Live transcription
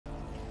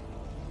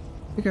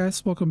Hey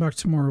guys, welcome back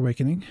to more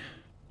Awakening.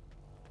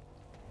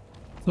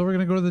 So we're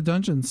gonna go to the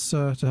dungeons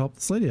to help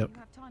this lady out. You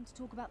have time to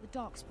talk about the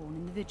Darkspawn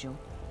in the Vigil?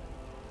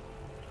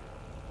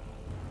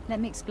 Let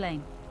me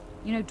explain.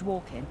 You know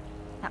Dwarkin?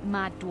 That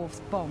mad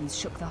dwarf's bombs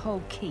shook the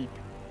whole keep.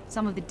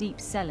 Some of the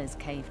deep cellars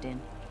caved in.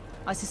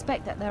 I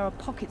suspect that there are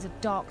pockets of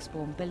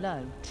Darkspawn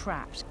below,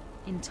 trapped.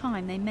 In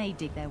time, they may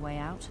dig their way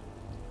out.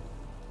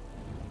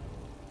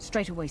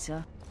 Straight away,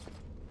 sir.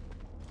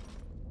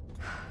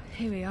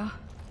 Here we are.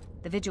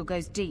 The Vigil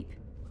goes deep.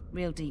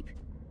 Real deep.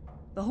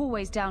 The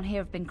hallways down here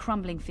have been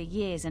crumbling for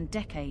years and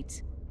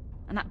decades.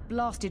 And that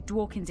blasted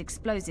Dwarkin's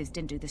explosives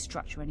didn't do the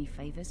structure any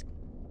favors.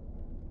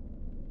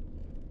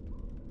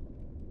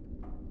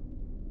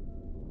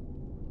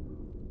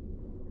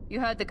 You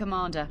heard the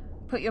commander.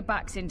 Put your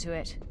backs into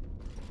it.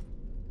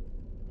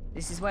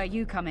 This is where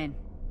you come in.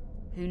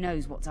 Who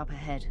knows what's up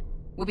ahead?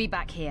 We'll be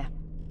back here.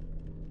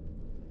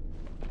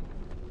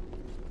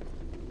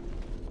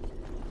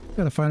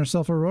 Gotta find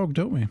ourselves a rogue,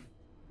 don't we?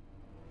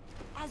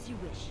 As you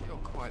wish. You're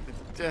quite the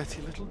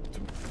dirty little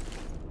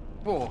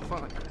dwarf,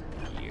 aren't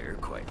you? You're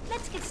quite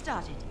Let's get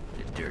started.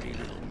 the dirty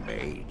little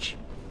mage.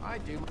 I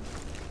do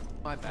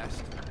my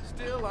best.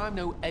 Still, I'm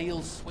no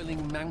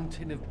ale-swilling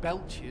mountain of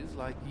belches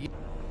like you.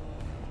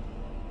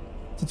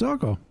 It's a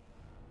doggo.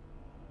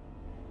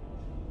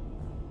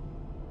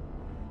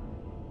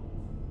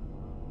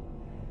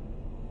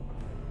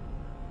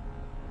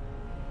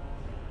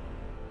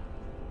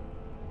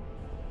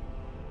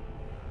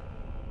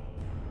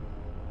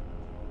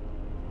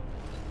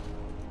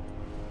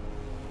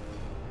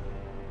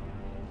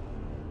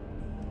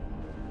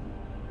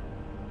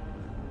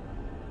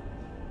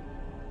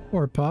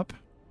 Or pup.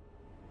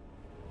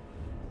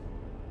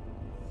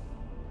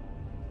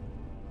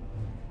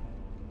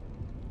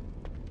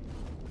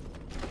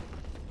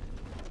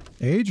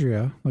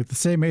 Adria? Like the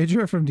same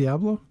Adria from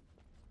Diablo?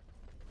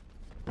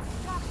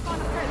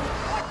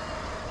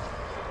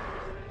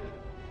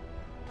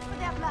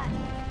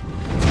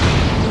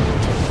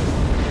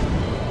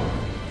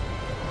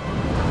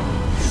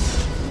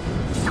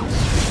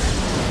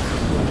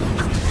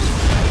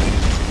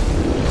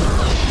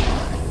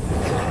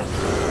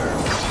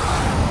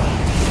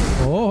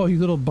 Oh, you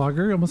little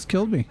bugger, almost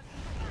killed me.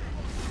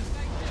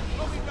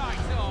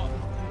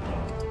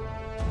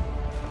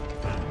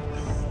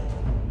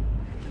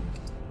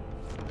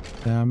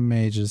 Damn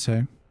mages,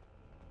 hey?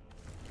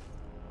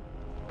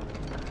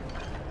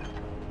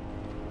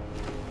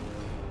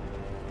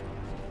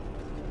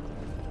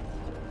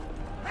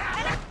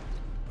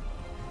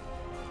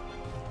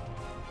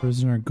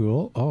 Prisoner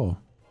ghoul? Oh.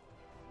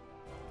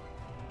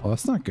 Oh,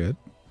 that's not good.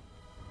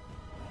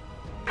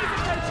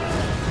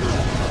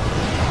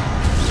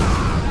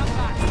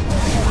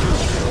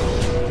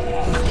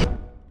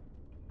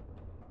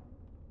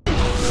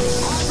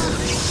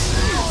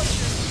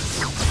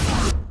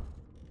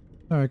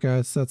 Alright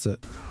guys, that's it.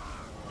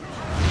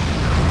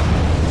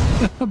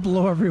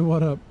 Blow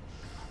everyone up.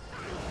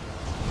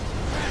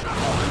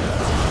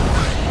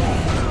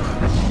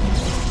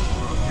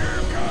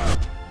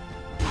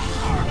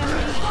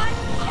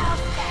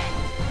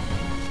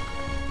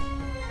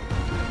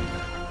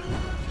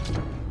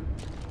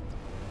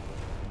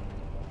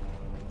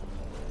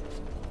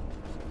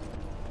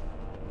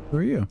 Who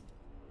are you?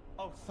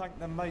 Oh, thank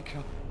the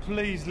Maker.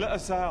 Please let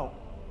us out.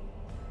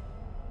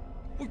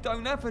 We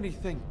don't have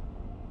anything.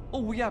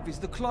 All we have is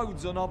the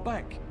clothes on our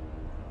back.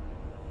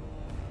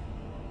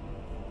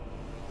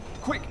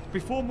 Quick,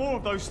 before more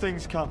of those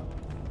things come.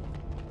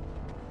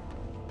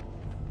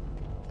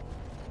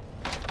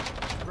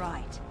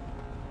 Right.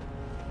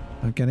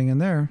 Not getting in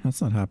there.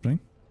 That's not happening.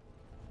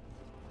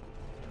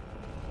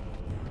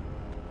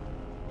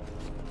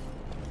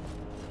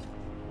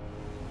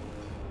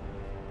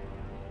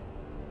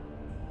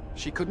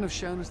 She couldn't have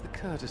shown us the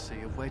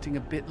courtesy of waiting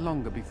a bit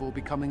longer before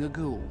becoming a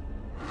ghoul.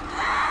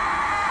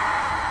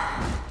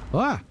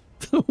 Ah!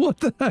 What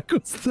the heck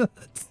was that?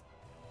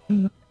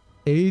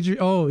 Adrian.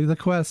 Oh, the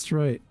quest,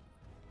 right.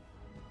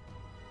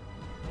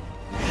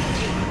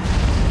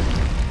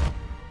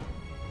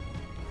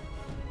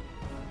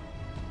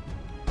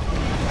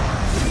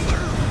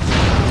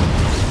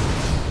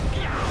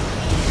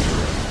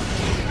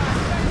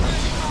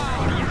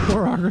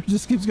 Poor Augur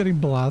just keeps getting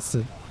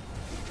blasted.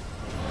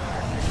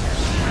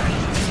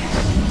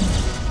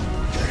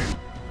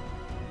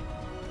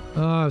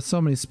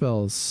 So many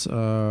spells.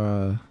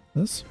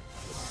 This?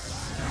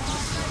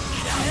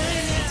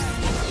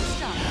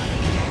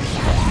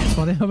 It's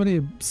funny how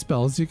many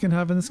spells you can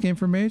have in this game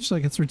for mage.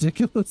 Like, it's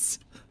ridiculous.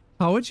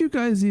 How would you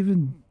guys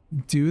even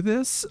do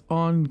this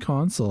on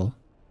console?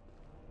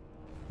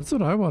 That's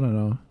what I want to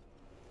know.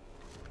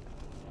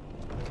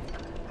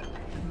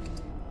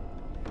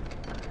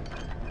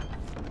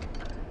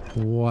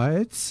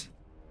 What?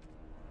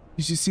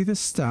 Did you see the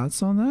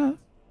stats on that?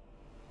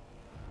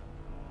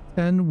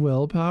 10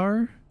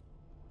 willpower?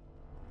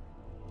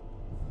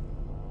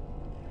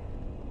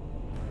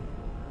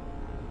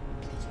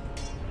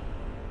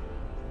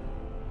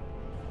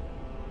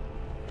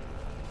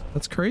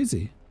 That's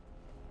crazy.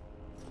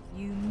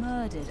 You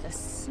murdered a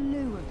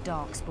slew of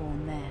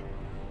Darkspawn there.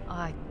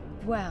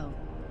 Well,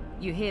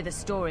 you hear the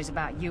stories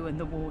about you and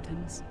the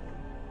Wardens.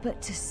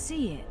 But to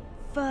see it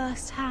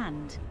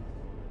firsthand...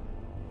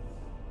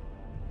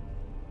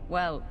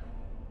 Well,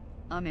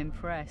 I'm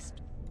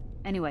impressed.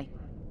 Anyway,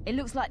 it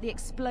looks like the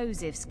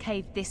explosives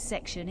caved this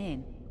section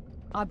in.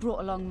 I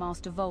brought along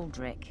Master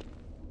Voldrick.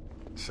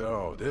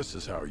 So, this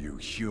is how you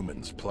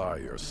humans ply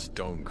your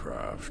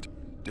stonecraft.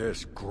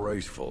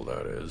 Disgraceful,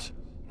 that is.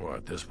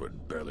 What, this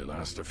would barely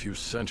last a few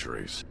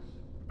centuries.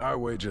 I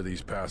wager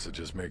these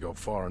passages may go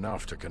far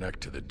enough to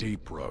connect to the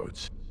deep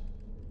roads.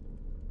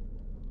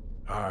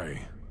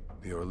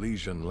 The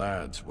Orlesian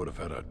lads would have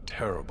had a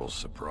terrible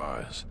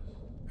surprise.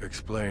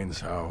 Explains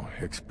how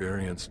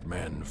experienced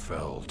men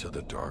fell to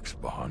the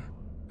Darkspawn.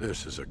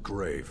 This is a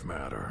grave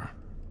matter.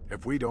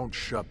 If we don't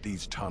shut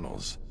these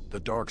tunnels, the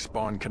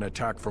Darkspawn can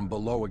attack from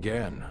below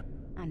again.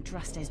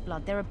 Andraste's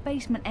blood, there are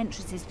basement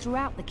entrances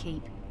throughout the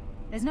keep.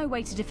 There's no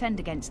way to defend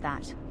against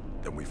that.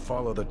 Then we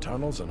follow the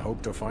tunnels and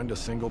hope to find a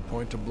single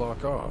point to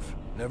block off.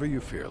 Never you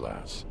fear,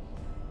 lass.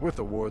 With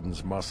the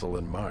Warden's muscle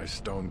and my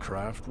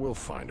stonecraft, we'll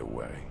find a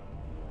way.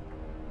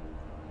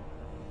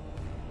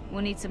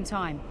 We'll need some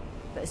time,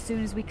 but as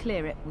soon as we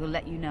clear it, we'll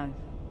let you know.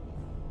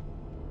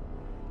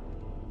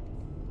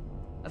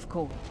 Of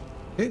course.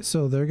 Okay,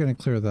 so they're gonna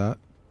clear that.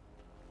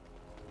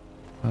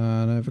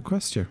 And I have a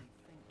quest here.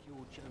 Think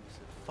your jokes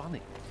are funny,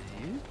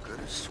 do you? Could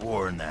have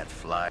sworn that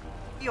fly.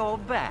 You're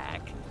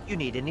back. You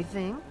need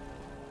anything?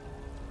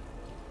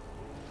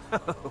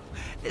 Oh,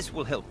 this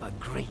will help a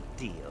great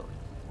deal.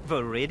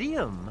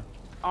 Viridium.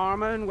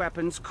 Armor and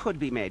weapons could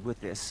be made with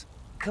this.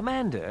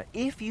 Commander,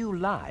 if you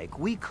like,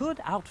 we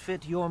could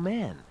outfit your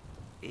men.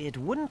 It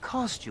wouldn't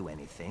cost you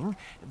anything,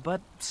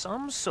 but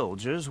some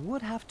soldiers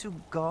would have to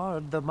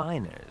guard the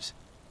miners.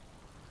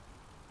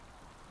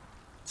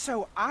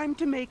 So I'm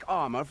to make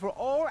armor for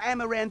all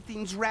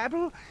Amaranthine's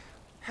rabble?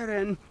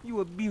 Heren, you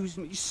abuse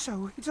me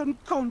so, it's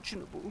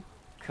unconscionable.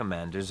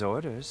 Commander's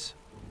orders.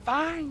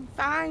 Fine,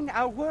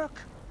 I'll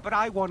work. But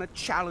I want a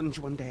challenge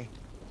one day.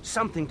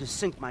 Something to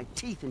sink my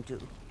teeth into.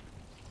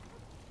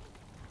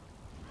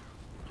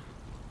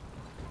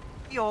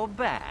 You're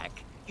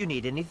back. You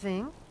need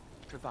anything?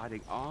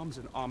 Providing arms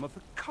and armor for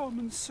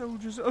common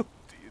soldiers. Oh,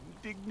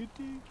 the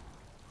indignity.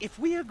 If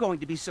we are going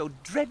to be so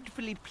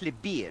dreadfully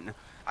plebeian,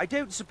 I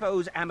don't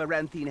suppose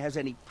Amaranthine has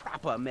any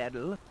proper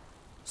metal.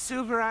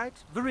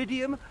 Silverite?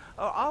 Viridium?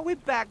 Or are we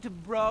back to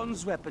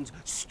bronze weapons?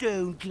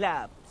 Stone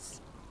clubs?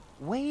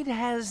 Wade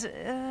has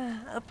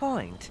a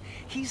point.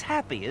 He's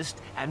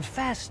happiest and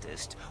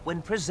fastest when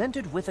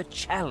presented with a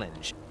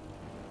challenge.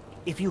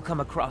 If you come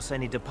across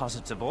any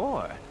deposits of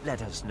ore,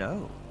 let us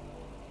know.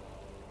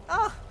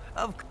 Ah,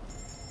 of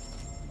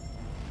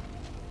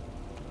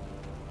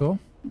Cool.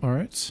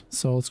 Alright,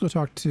 so let's go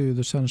talk to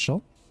the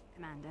Seneschal.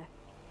 Commander.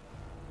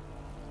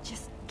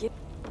 Just give...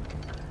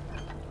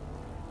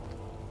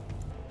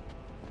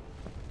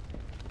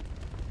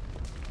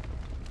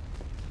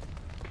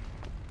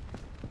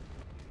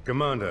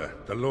 Commander,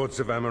 the Lords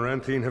of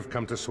Amaranthine have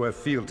come to swear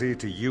fealty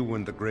to you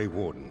and the Grey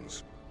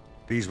Wardens.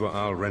 These were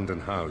Al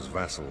Rendenhau's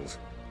vassals.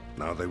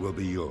 Now they will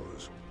be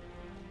yours.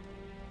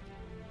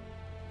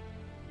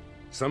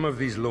 Some of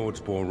these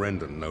lords bore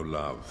Rendon no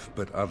love,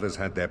 but others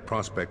had their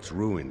prospects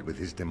ruined with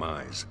his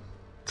demise.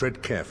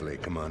 Tread carefully,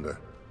 Commander.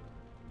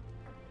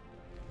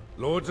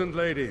 Lords and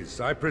ladies,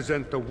 I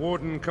present the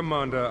Warden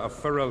Commander of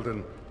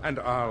Ferelden and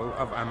Al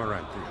of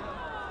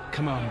Amaranthine.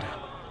 Commander.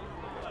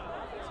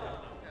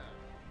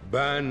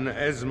 Ban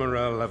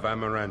Esmeralda of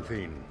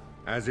Amaranthine.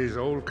 As is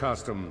old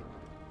custom,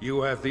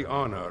 you have the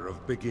honor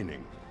of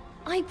beginning.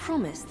 I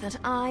promise that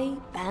I,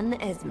 Ban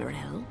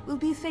Esmerel, will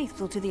be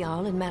faithful to the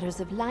Arl in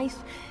matters of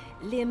life,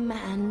 limb,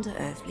 and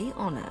earthly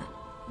honor.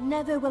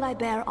 Never will I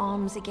bear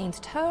arms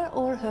against her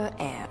or her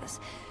heirs.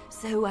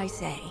 So I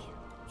say,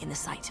 in the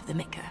sight of the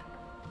Maker.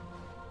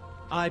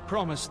 I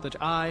promise that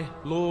I,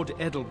 Lord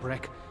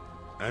Edelbreck...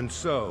 And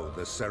so,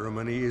 the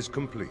ceremony is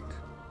complete.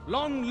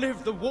 Long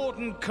live the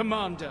Warden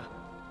Commander!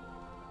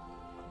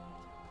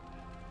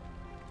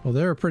 Well,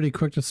 they were pretty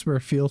quick to swear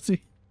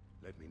fealty.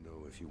 Let me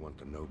know if you want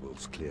the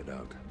nobles cleared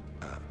out.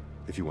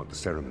 If you want the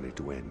ceremony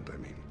to end, I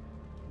mean.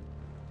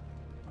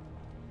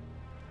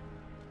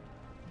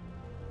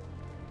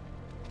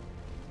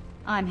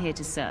 I'm here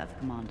to serve,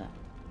 Commander.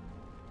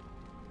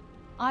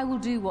 I will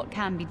do what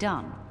can be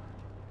done,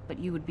 but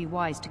you would be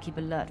wise to keep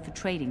alert for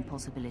trading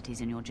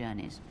possibilities in your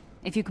journeys.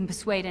 If you can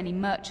persuade any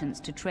merchants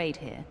to trade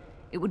here,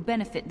 it would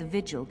benefit the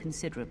Vigil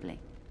considerably.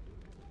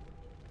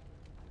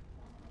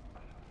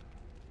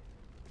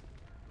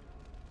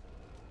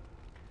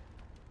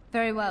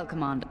 Very well,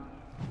 Commander.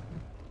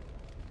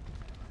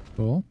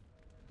 Cool.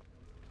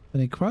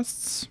 Any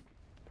quests?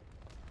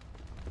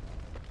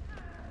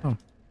 Oh.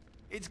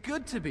 It's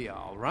good to be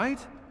all right.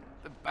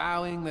 The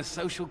bowing, the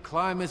social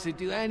climbers who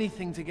do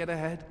anything to get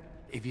ahead.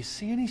 If you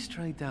see any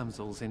stray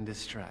damsels in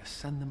distress,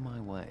 send them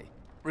my way.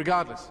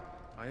 Regardless,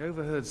 I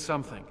overheard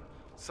something.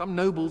 Some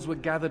nobles were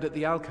gathered at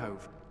the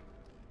alcove.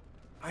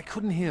 I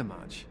couldn't hear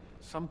much.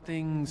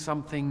 Something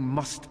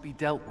must be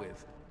dealt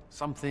with.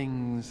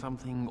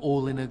 Something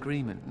all in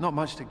agreement. Not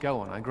much to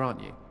go on, I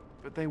grant you.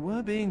 but they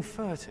were being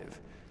furtive,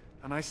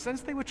 and I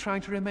sensed they were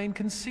trying to remain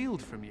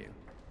concealed from you.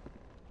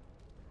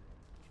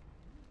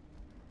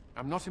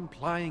 I'm not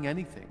implying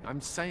anything.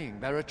 I'm saying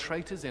there are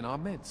traitors in our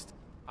midst.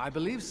 I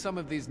believe some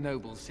of these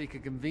nobles seek a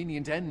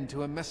convenient end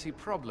to a messy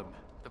problem.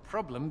 The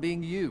problem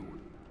being you.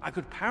 I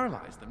could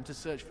paralyze them to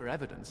search for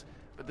evidence,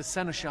 but the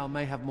Seneschal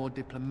may have more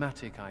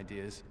diplomatic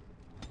ideas.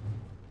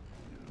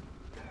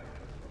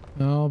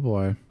 Oh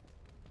boy.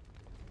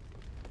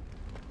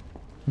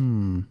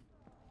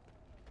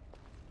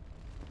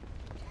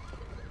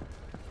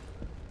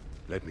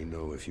 Let me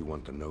know if you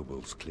want the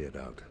nobles cleared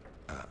out.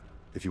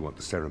 If you want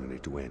the ceremony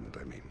to end,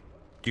 I mean.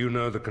 Do you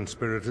know the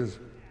conspirators?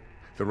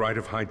 The right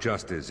of high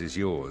justice is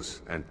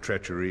yours, and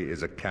treachery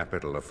is a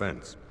capital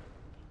offense.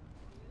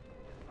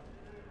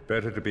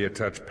 Better to be a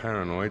touch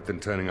paranoid than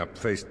turning up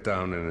face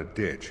down in a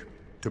ditch.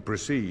 To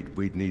proceed,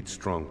 we'd need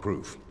strong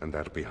proof, and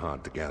that'll be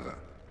hard to gather.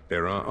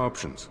 There are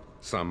options.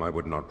 Some I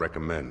would not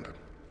recommend.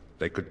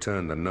 They could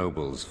turn the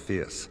nobles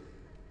fierce.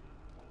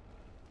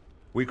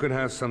 We could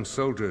have some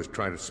soldiers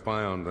try to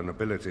spy on the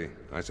nobility.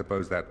 I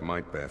suppose that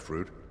might bear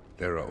fruit.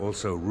 There are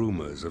also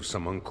rumors of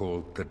someone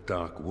called the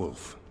Dark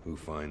Wolf, who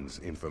finds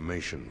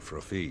information for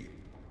a fee.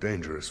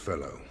 Dangerous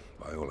fellow,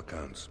 by all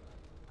accounts.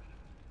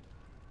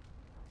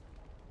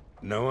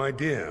 No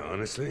idea,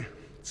 honestly.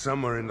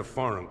 Somewhere in the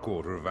foreign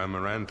quarter of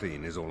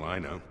Amaranthine is all I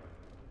know.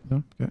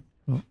 Okay.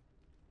 Well.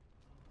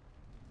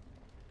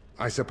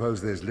 I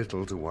suppose there's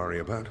little to worry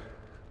about.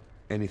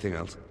 Anything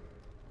else?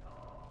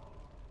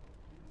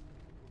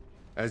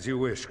 As you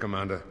wish,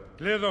 Commander.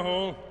 Clear the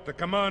hall. The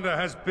Commander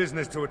has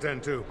business to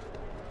attend to.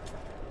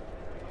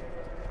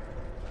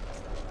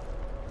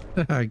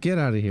 Get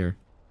out of here.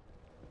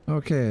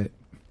 Okay.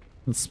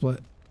 Let's split.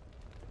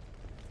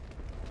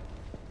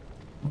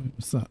 Wait,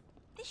 what's that?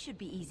 This should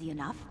be easy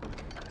enough.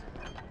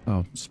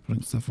 Oh, just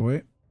putting stuff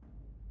away.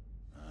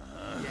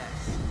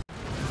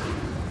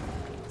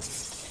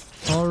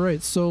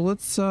 Alright, so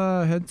let's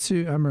head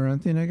to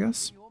Amaranthine, I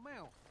guess.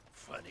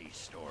 Funny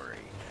story.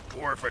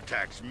 Dwarf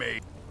attacks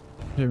mage.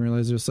 Didn't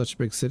realize it was such a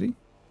big city.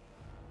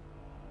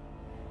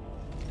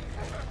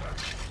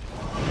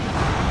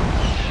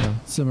 Yeah,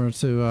 similar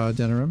to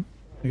Denerim,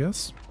 I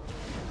guess.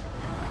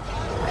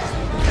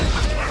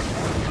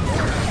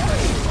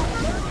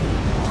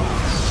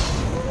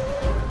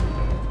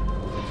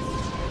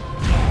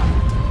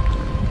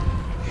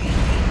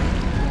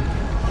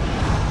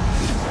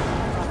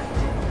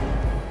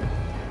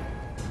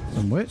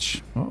 Some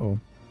witch? Uh-oh.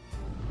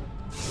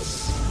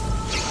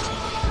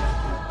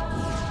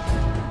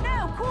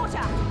 Now,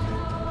 quarter!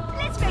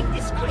 Let's make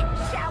this quick,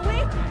 shall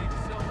we?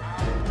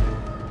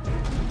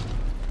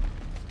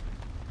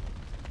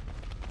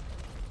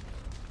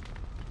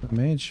 The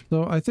mage.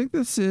 So I think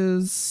this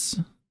is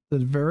the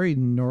very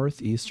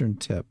northeastern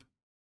tip.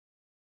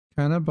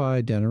 Kind of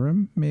by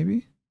Denerim,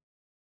 maybe?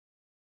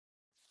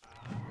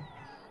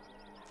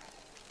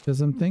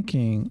 Because I'm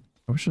thinking,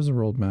 I wish there was a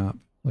world map,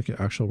 like an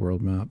actual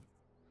world map.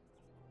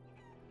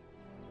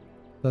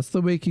 That's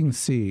the Waking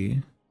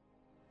Sea.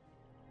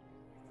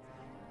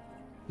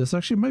 This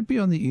actually might be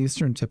on the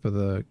eastern tip of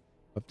the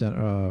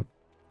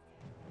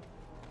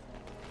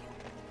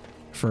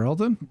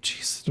Ferelden?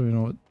 Jeez, don't even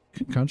know what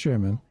country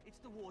I'm in.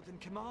 It's the Warden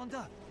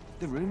Commander.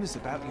 The rumors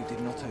about you did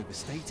not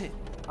overstate it.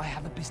 I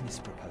have a business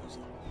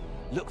proposal.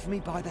 Look for me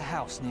by the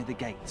house near the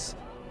gates.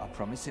 I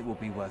promise it will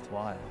be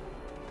worthwhile.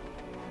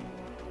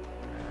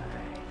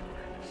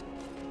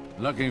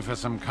 Looking for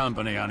some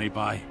company, honey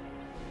pie.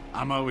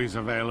 I'm always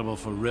available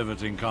for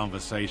riveting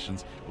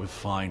conversations with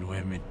fine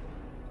women.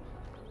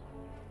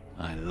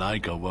 I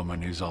like a woman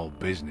who's all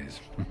business.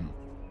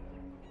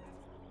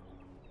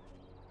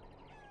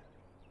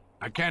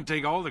 I can't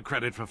take all the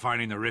credit for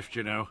finding the rift,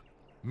 you know.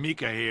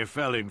 Mika here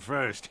fell in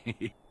first.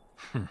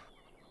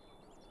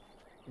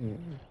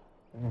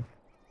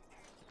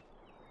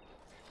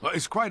 Well,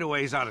 it's quite a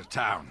ways out of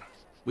town.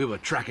 We were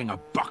tracking a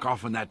buck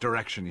off in that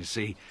direction, you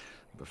see,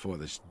 before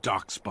this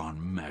darkspawn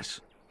mess.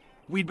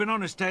 We'd been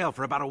on his tail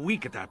for about a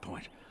week at that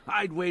point.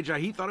 I'd wager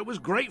he thought it was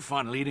great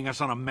fun leading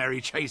us on a merry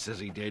chase as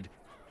he did.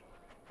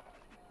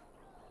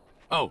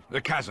 Oh,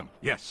 the chasm,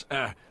 yes.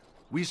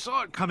 We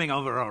saw it coming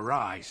over a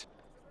rise.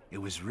 It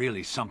was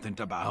really something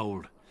to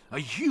behold. A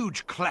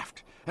huge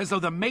cleft, as though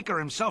the Maker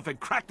himself had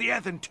cracked the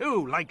earth in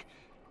two, like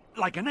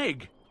an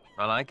egg.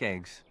 I like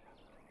eggs.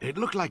 It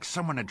looked like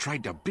someone had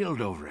tried to build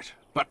over it,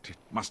 but it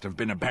must have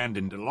been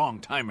abandoned a long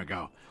time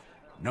ago.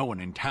 No one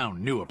in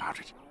town knew about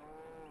it.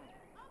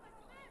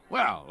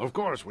 Well, of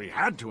course, we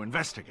had to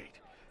investigate.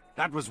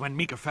 That was when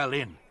Mika fell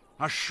in.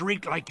 A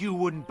shriek like you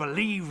wouldn't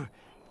believe,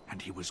 and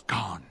he was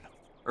gone.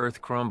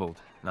 Earth crumbled,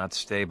 not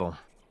stable.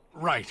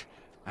 Right.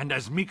 And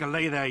as Mika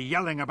lay there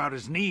yelling about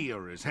his knee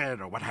or his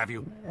head or what have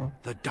you,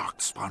 the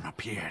darkspawn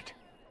appeared.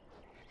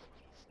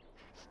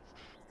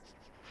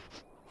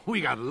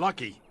 We got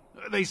lucky.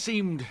 They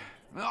seemed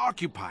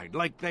occupied,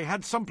 like they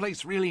had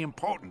someplace really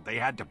important they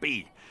had to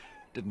be.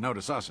 Didn't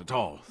notice us at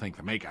all, thank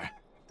the Maker.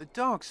 The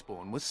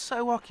Darkspawn was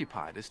so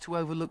occupied as to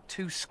overlook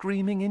two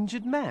screaming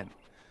injured men.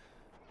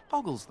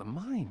 Boggles the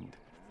mind.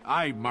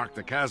 I marked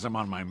the chasm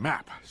on my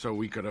map so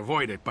we could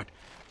avoid it, but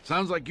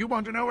sounds like you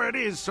want to know where it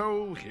is,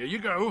 so here you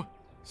go.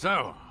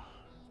 So,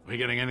 we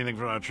getting anything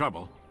for our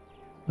trouble?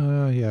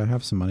 Yeah, I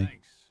have some money.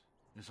 Thanks.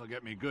 This'll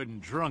get me good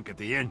and drunk at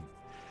the inn.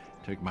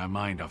 Take my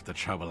mind off the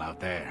trouble out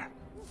there.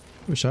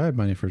 Wish I had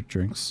money for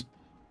drinks.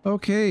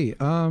 Okay,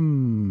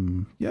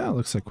 yeah,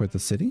 looks like quite the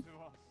city.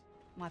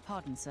 My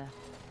pardon, sir.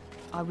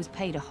 I was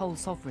paid a whole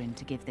sovereign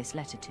to give this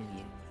letter to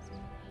you.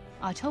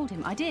 I told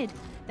him I did.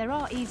 There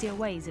are easier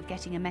ways of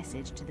getting a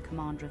message to the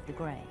Commander of the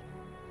Grey.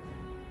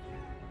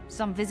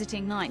 Some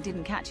visiting knight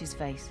didn't catch his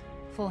face.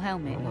 Full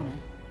helmet, you know.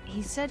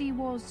 He said he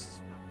was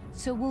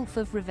Sir Wolf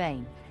of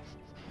Ravain.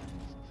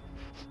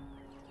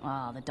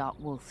 Ah, the Dark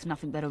Wolf,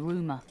 nothing but a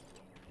rumour.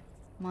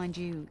 Mind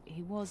you,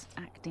 he was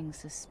acting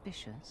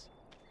suspicious.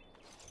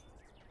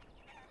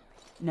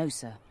 No,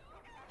 sir.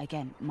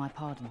 Again, my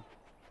pardon.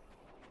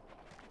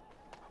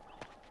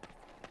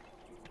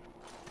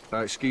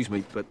 Excuse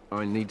me, but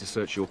I need to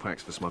search your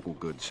packs for smuggled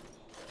goods.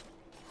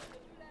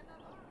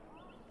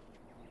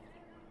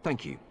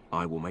 Thank you.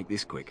 I will make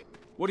this quick.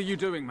 What are you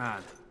doing,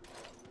 man?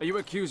 Are you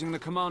accusing the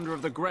Commander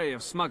of the Grey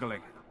of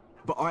smuggling?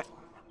 But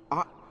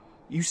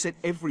you said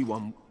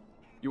everyone...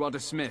 You are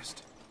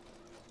dismissed.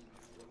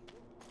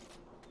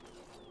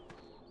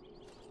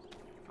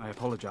 I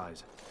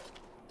apologize.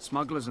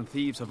 Smugglers and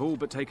thieves have all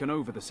but taken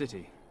over the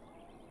city.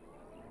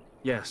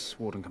 Yes,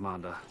 Warden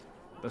Commander.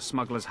 The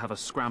smugglers have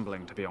us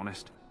scrambling, to be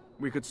honest.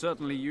 We could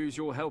certainly use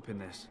your help in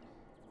this.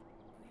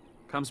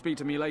 Come speak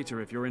to me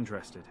later if you're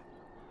interested.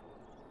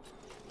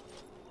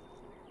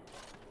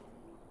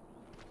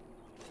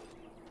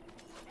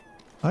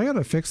 I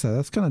gotta fix that.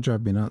 That's gonna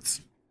drive me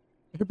nuts.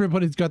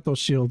 Everybody's got those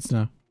shields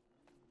now.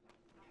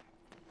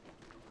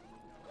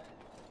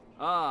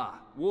 Ah,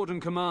 Warden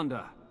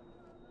Commander.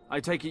 I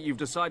take it you've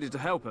decided to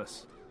help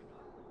us.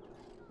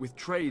 With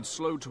trade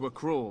slowed to a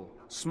crawl,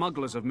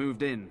 smugglers have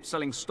moved in,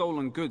 selling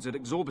stolen goods at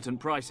exorbitant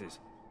prices.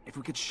 If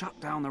we could shut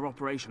down their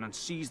operation and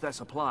seize their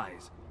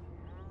supplies,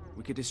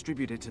 we could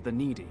distribute it to the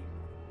needy.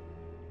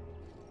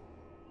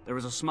 There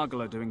is a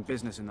smuggler doing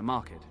business in the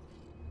market.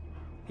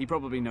 He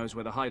probably knows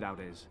where the hideout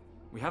is.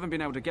 We haven't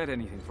been able to get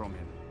anything from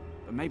him,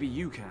 but maybe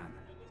you can.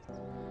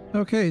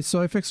 Okay, so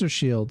I fixed their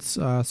shields.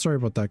 Sorry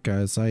about that,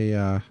 guys.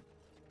 I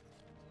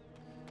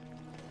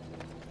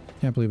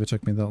can't believe it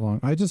took me that long.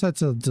 I just had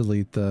to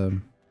delete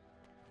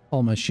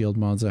all my shield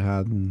mods I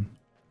had and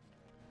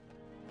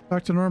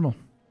back to normal.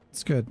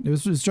 It's good. It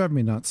was driving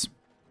me nuts.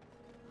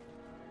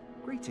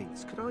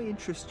 Greetings. Could I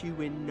interest you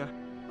in...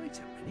 Wait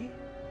a minute.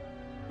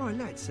 My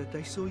lad said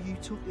they saw you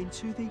talking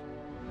to the...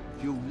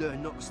 You'll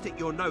learn not to stick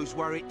your nose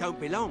where it don't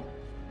belong.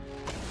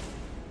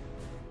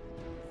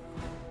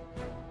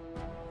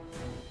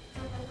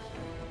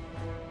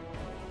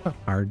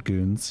 Hard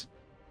goons.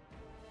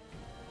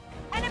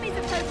 Enemies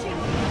approaching!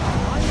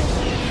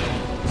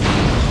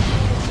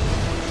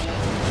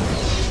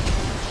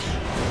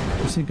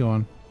 Where's he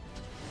going?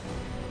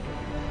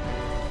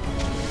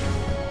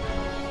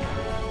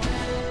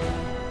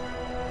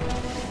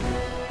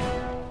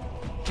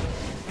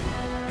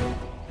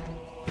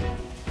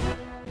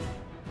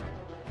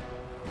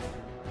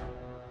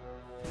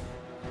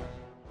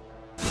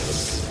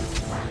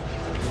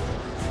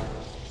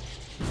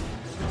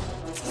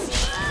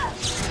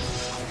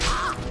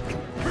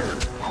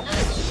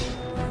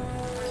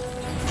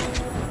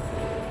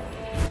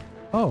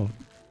 Oh,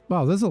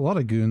 wow, there's a lot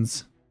of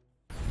goons.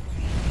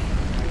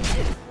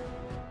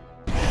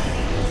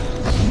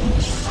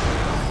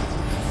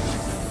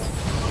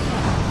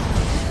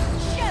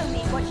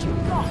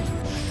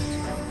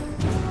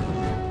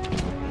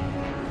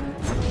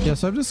 Yeah,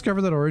 so I've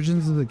discovered that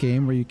Origins is a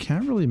game where you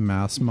can't really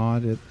mass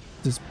mod, it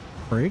just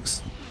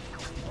breaks.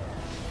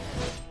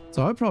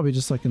 So I'd probably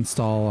just like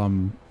install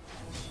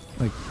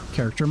like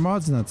character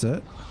mods and that's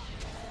it.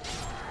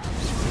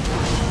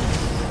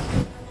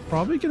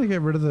 Probably gonna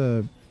get rid of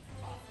the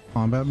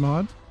combat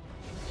mod.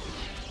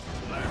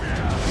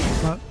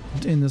 Not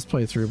in this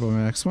playthrough, but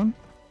my next one.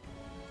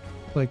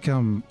 Like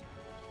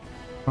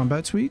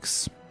combat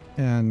tweaks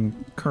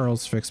and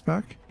Carl's fix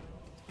pack.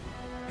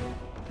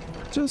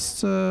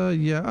 Just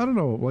yeah, I don't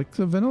know, like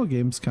the vanilla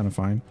game's kind of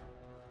fine.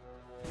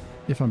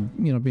 If I'm,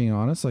 you know, being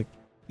honest, like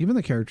even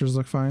the characters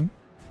look fine.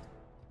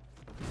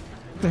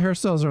 The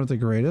hairstyles aren't the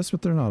greatest,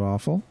 but they're not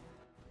awful.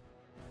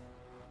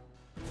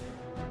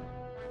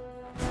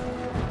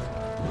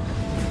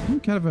 I'm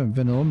kind of in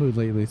vanilla mood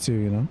lately too,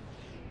 you know.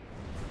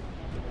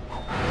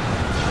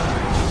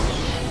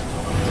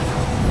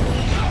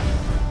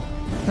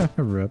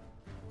 Rip.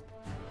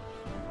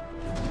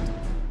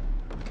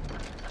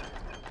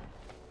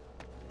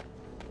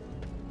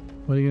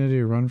 What are you gonna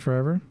do? Run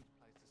forever?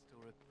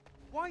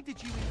 Why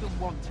did you even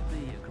want to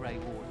be a Grey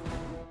Warden?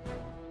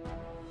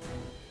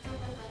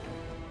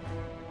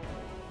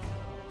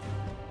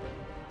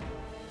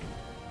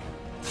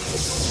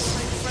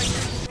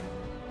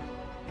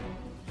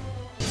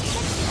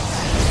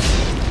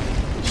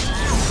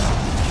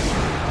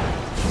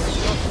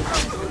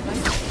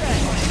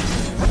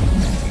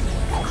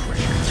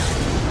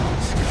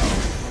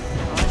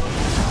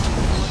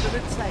 What did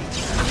it take?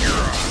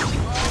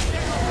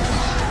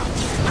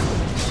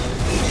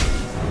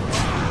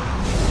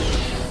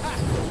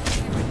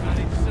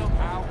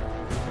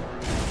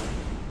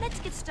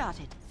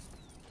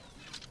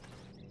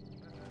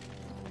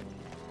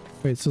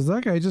 Wait, so is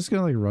that guy just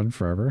gonna like run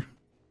forever?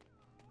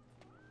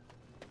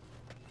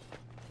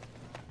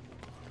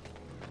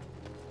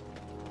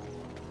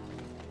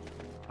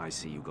 I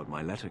see you got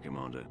my letter,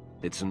 Commander.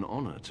 It's an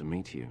honor to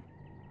meet you.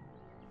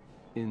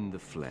 In the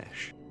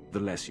flesh. The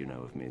less you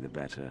know of me, the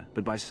better.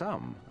 But by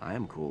some, I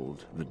am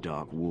called the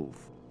Dark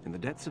Wolf. In the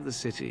depths of the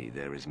city,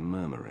 there is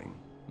murmuring.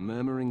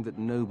 Murmuring that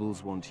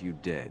nobles want you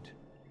dead.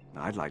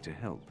 I'd like to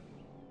help.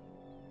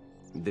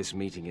 This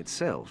meeting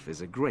itself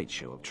is a great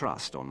show of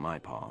trust on my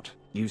part.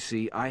 You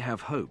see, I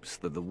have hopes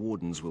that the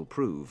Wardens will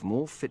prove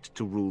more fit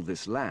to rule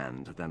this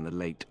land than the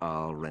late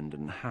Arl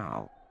Rendon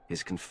Howe.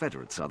 His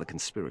confederates are the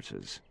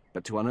conspirators.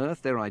 But to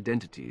unearth their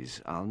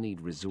identities, I'll need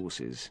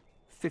resources.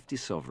 50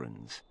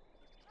 sovereigns.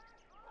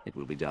 It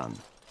will be done.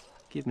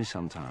 Give me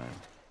some time.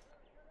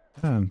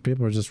 Man,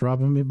 people are just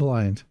robbing me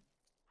blind.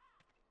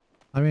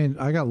 I mean,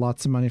 I got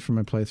lots of money from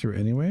my playthrough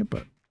anyway,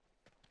 but...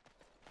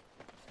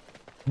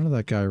 where did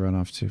that guy run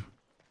off to?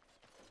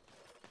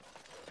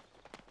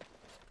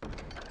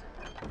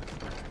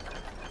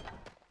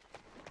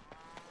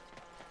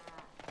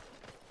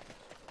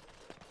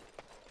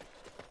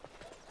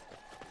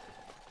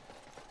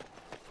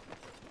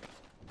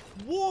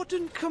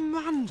 Warden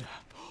Commander!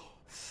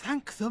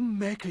 Thank the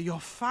Maker you're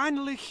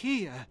finally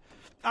here.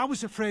 I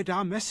was afraid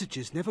our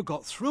messages never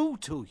got through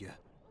to you.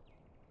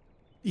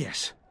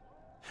 Yes.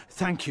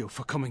 Thank you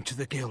for coming to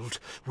the Guild.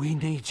 We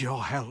need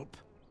your help.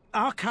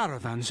 Our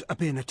caravans are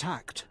being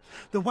attacked.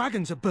 The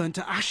wagons are burnt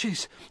to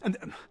ashes, and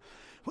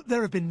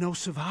there have been no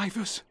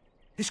survivors.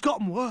 It's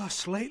gotten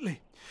worse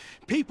lately.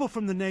 People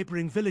from the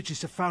neighbouring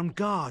villages have found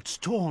guards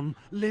torn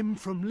limb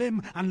from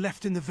limb and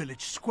left in the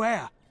village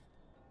square.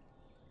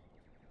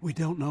 We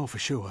don't know for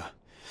sure.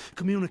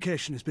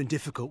 Communication has been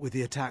difficult with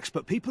the attacks,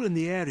 but people in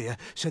the area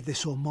said they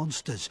saw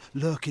monsters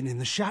lurking in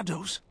the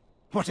shadows.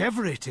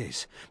 Whatever it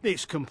is,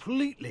 it's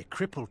completely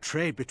crippled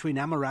trade between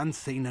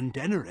Amaranthine and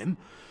Denerim.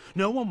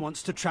 No one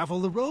wants to travel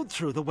the road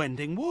through the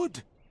Wending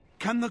Wood.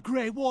 Can the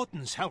Grey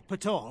Wardens help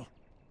at all?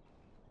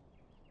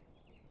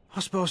 I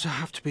suppose I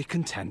have to be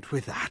content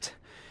with that.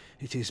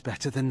 It is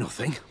better than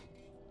nothing.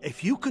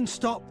 If you can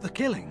stop the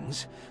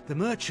killings, the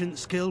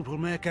Merchants Guild will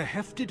make a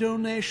hefty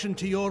donation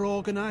to your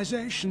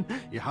organization.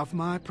 You have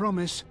my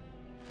promise.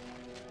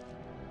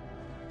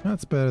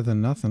 That's better than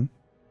nothing.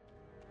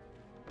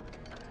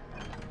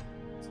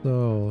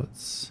 So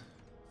let's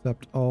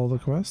accept all the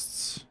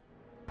quests.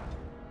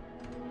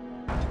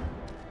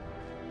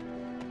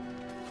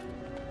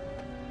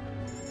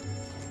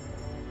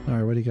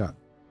 Alright, what do you got?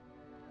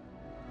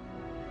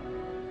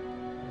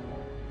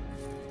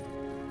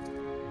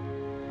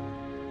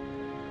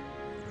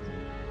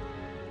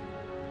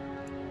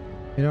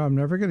 You know, I'm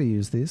never going to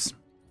use these.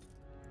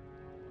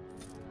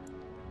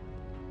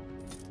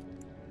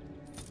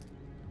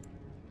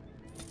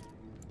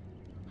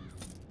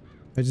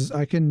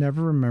 I can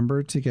never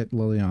remember to get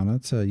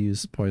Liliana to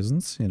use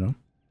poisons, you know.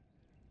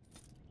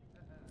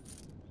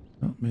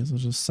 Oh, may as well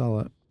just sell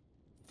it.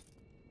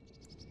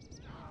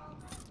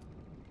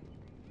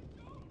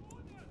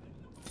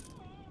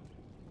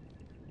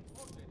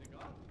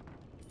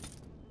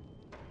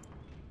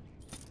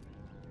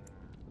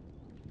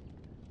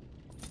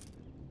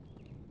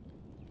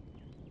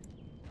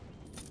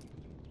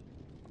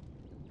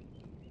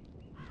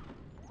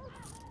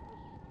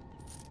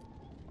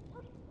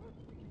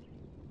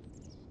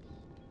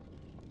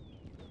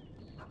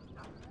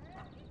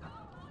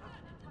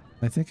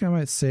 I think I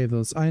might save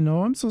those. I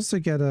know I'm supposed to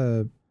get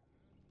a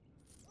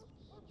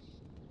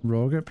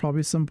rogue at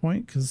probably some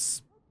point,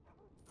 because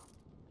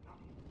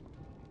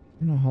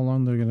I don't know how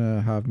long they're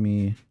gonna have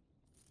me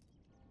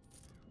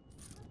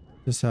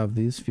just have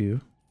these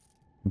few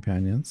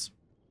companions.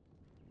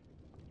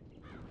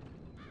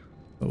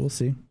 But we'll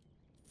see.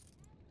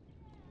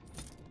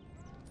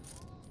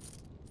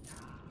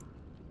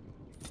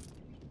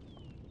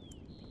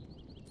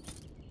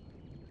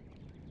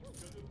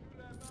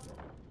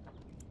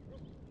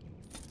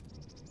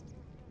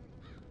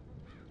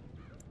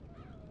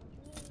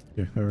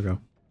 Here, there we go.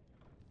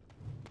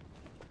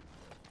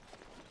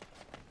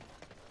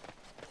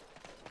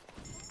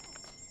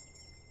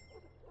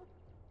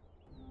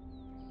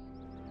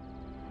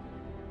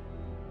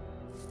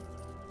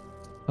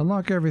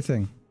 Unlock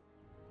everything.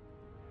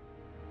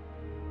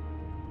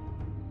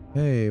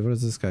 Hey, what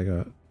does this guy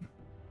got?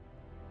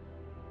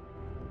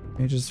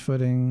 Mage's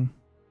footing.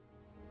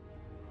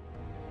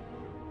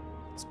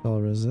 Spell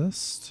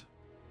resist.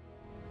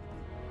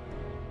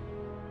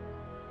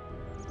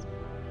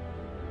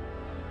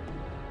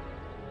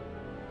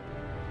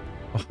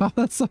 Wow,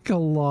 that's like a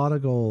lot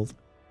of gold.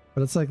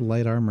 But it's like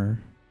light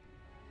armor.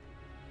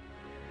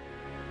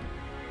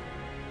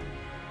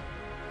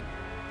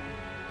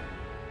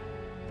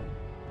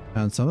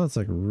 And some of that's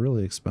like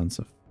really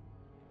expensive.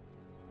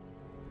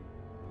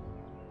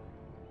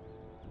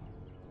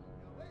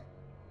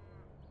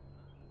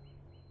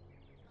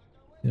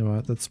 You know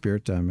what? That's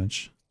spirit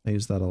damage. I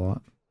use that a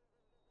lot.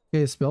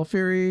 Okay, Spell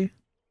Fury,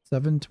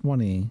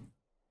 720.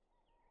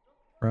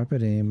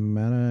 Rapid aim,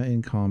 mana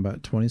in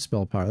combat, 20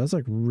 spell power. That's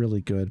like really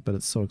good, but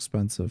it's so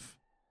expensive.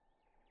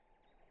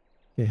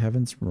 Okay,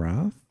 Heaven's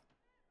Wrath.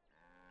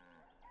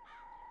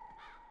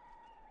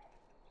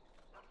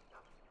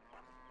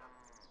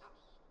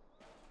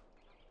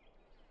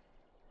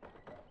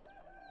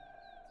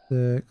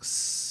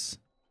 Six.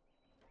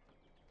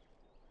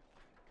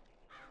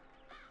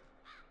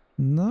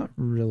 Not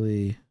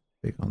really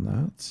big on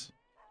that.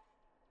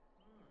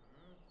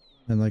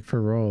 And like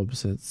for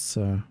robes, it's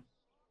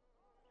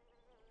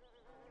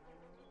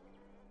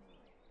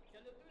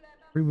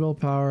free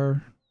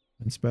willpower.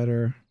 It's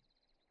better.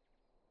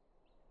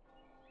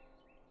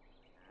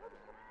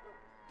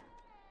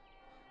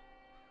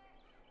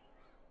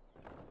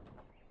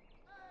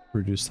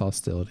 Reduced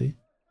hostility.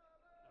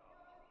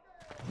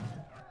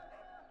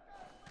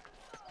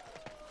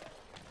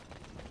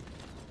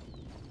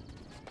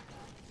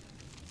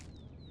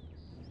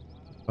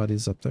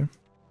 Buddy's up there.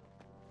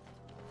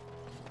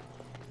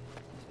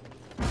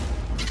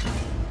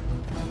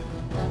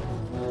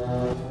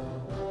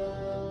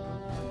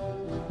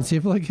 Does he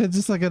have like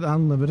just like an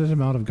unlimited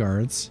amount of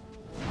guards?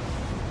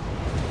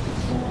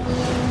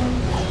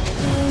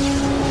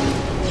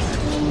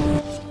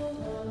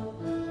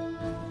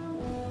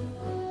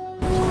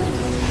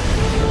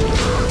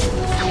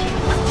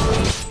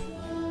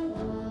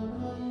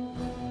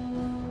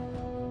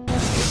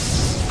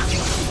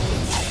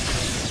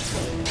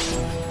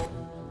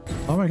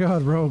 Oh my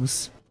god,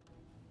 rogues.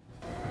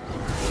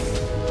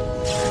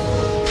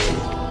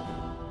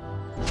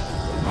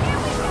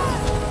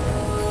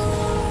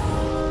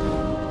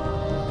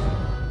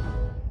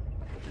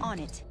 On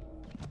it.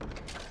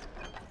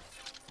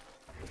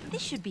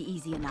 This should be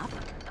easy enough.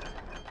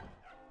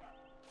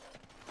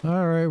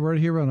 Alright, where'd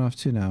he run off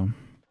to now?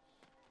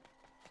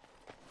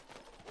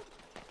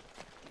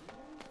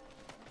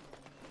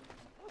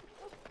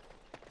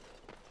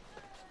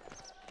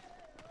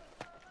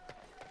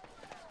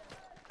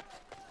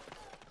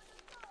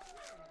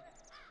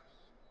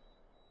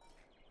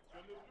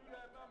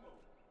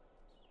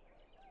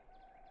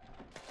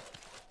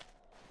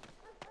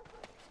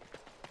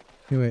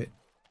 Hey, wait.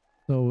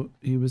 So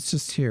he was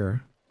just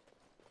here.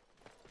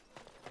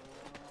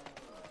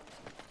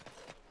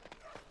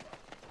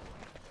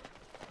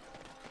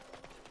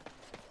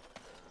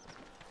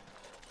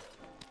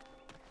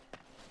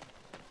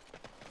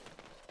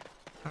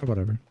 Oh,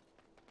 whatever.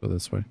 Go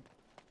this way.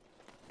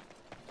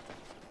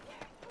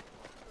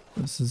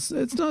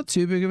 It's not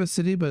too big of a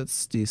city, but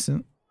it's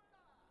decent.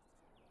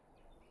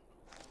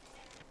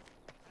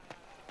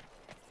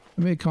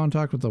 I made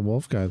contact with the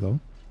wolf guy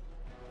though.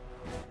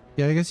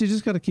 Yeah, I guess you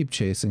just gotta keep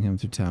chasing him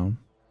through town.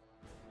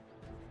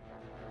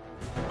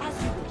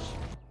 As you wish.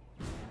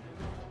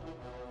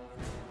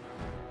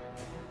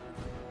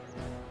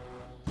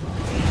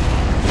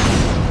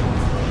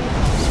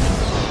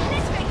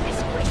 Let's make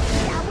this quick,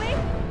 shall we?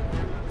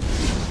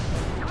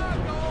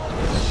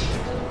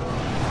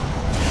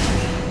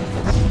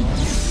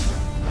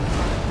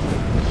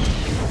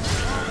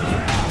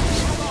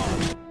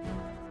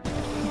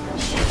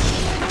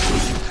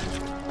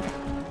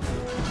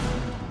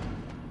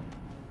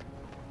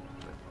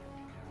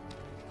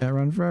 Can't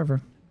run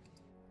forever.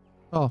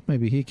 Oh,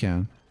 maybe he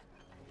can.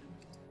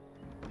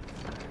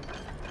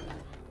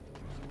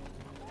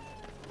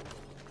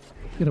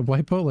 Gonna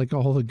wipe out like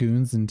all the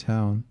goons in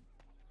town.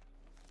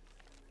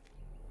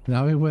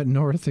 Now he went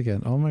north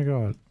again. Oh my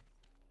god.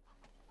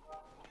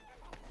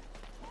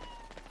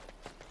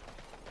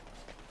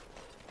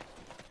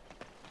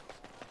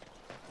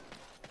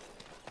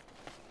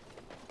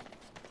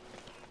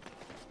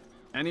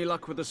 Any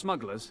luck with the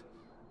smugglers?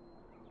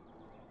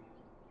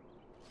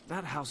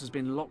 That house has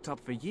been locked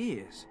up for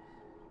years.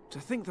 To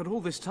think that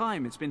all this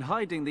time it's been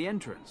hiding the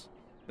entrance.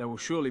 There will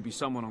surely be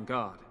someone on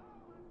guard.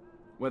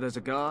 Where there's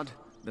a guard,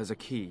 there's a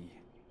key.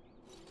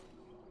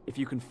 If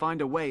you can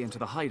find a way into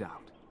the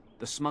hideout,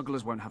 the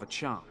smugglers won't have a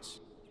chance.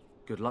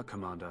 Good luck,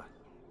 Commander.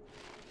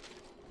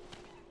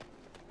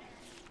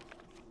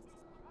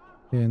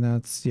 And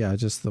that's, yeah,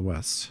 just the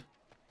west.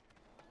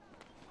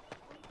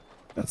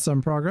 Got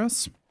some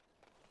progress.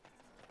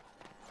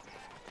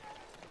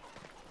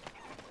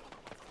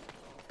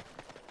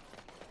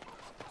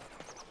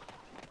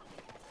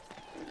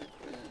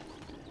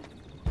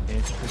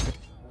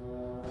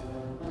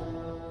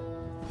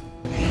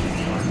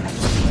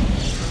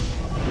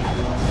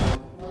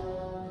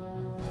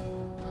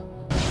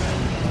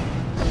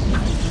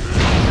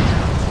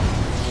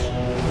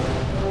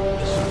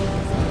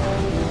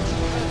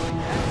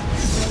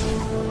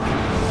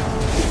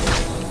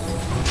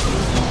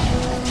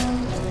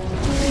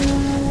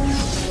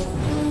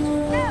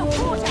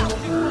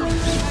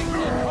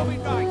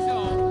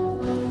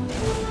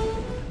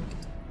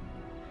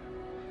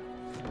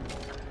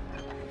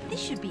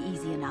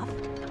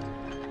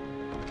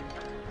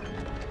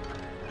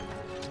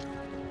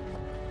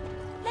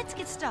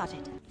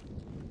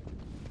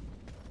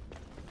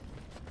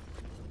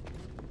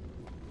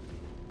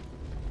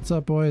 What's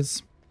up,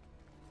 boys?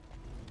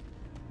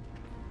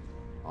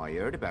 I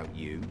heard about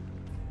you.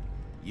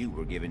 You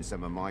were giving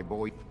some of my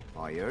boy...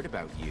 I heard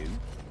about you.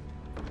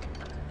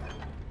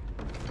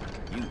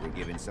 You were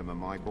giving some of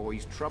my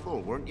boys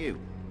trouble, weren't you?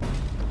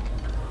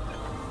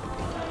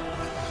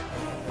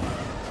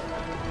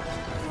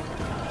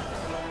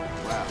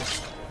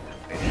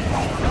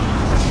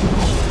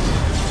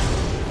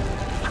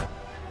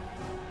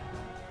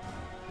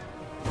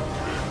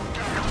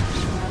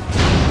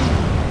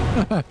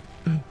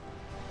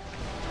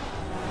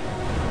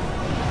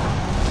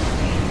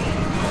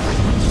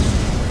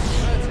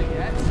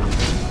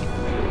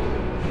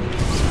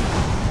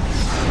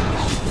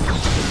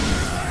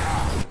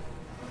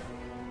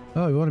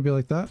 you want to be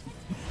like that?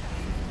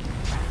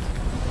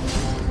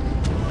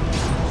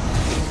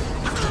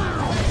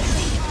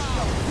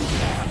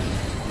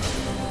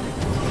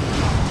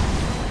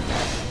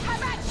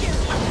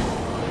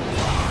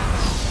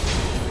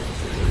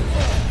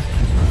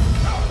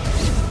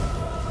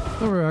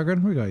 Don't worry,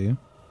 Agron, we got you.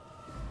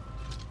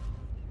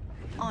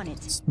 On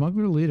it.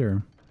 Smuggler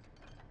leader.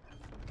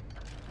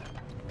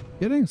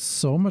 Getting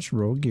so much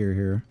rogue gear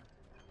here.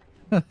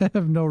 I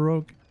have no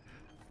rogue.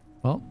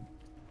 Well.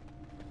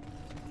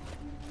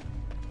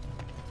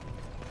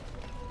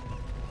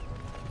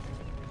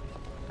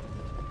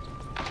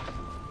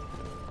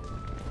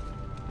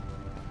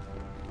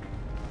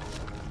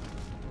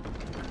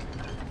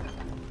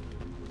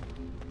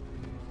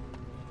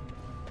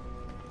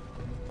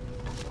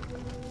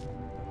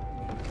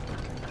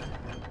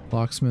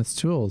 Locksmith's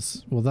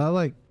tools. Will that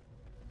like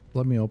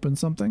let me open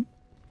something?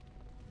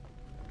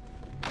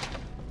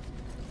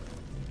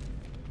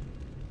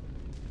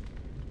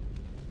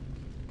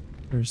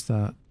 Where's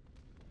that?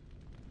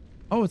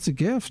 Oh, it's a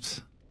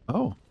gift.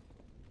 Oh.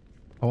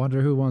 I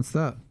wonder who wants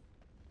that.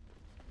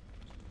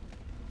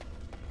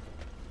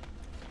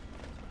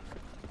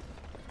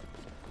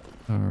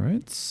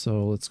 Alright,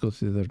 so let's go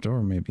through their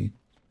door maybe.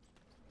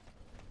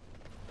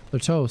 They're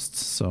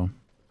toasts, so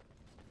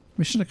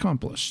mission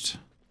accomplished.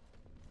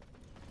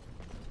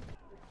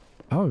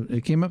 Oh,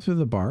 it came up through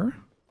the bar?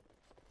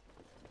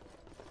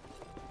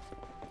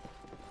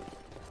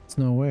 There's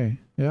no way.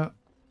 Yeah.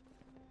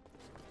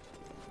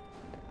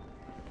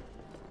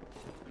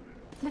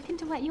 Looking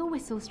to wet your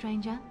whistle,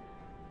 stranger?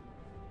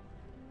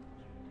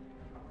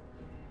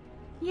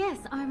 Yes,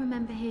 I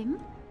remember him.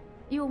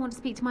 You'll want to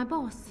speak to my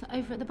boss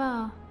over at the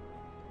bar.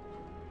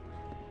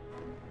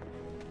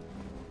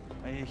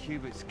 I hear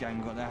Hubert's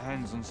gang got their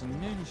hands on some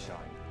moonshine.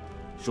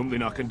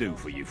 Something I can do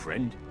for you,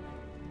 friend.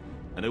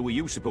 And who are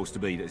you supposed to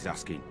be that's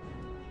asking?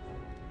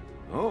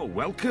 Oh,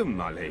 welcome,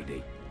 my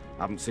lady.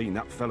 Haven't seen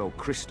that fellow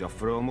Christoph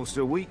for almost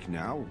a week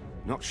now.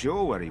 Not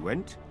sure where he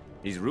went.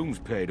 His room's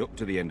paid up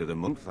to the end of the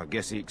month. I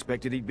guess he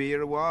expected he'd be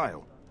here a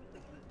while.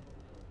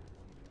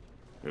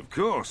 Of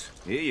course.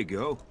 Here you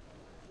go.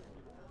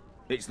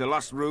 It's the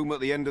last room at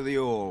the end of the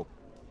hall.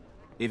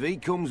 If he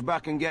comes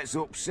back and gets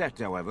upset,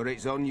 however,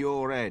 it's on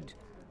your head.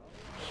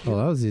 Well,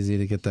 that was easy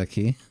to get that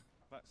key.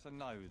 That's a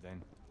no,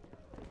 then.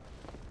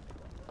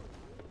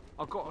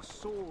 I got a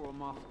sore on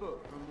my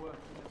foot from working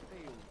the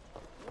field.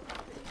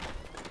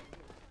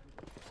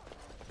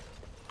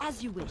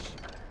 As you wish.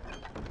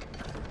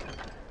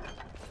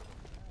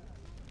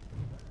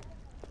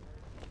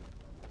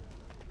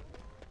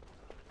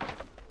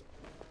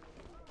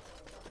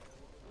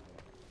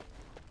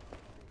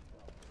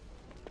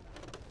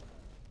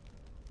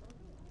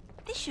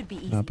 This should be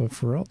easy. Map of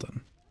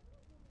Ferelden.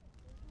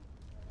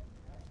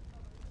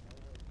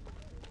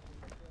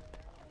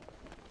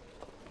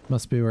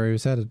 Must be where he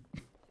was headed.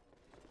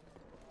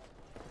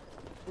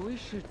 We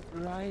should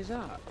rise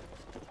up.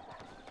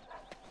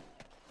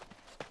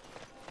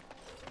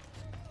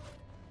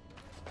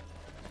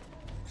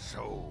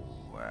 So,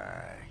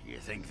 you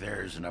think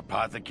there's an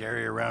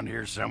apothecary around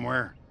here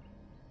somewhere?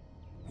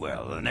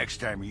 Well, the next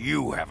time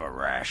you have a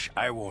rash,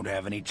 I won't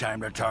have any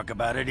time to talk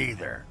about it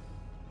either.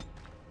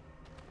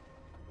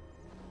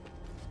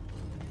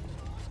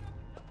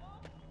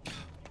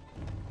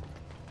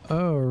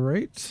 All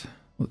right.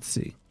 Let's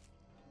see.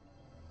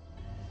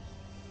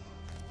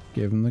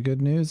 Give him the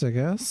good news, I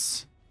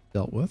guess.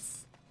 Dealt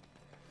with.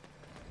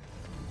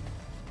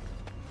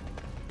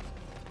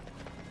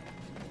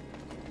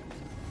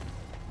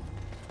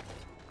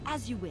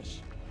 As you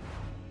wish.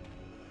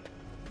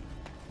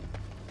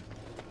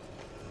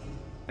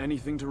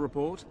 Anything to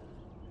report?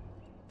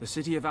 The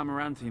city of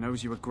Amaranthine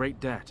owes you a great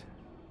debt.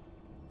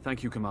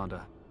 Thank you,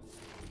 Commander.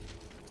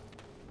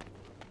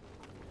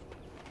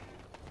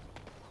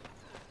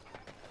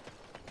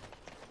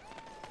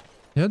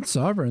 Head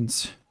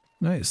sovereigns.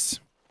 Nice.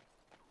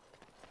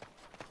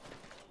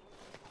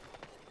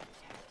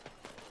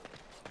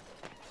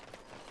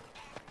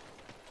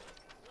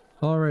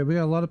 All right, we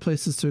got a lot of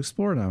places to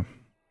explore now.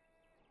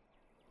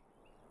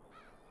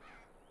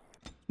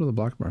 Go to the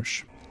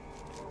Blackmarsh.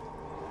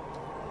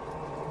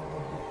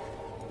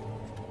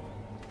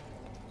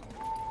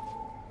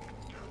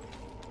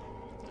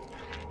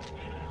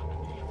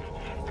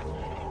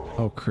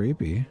 Oh,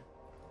 creepy.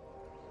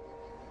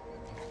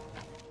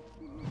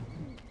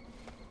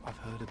 I've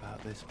heard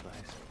about this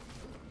place.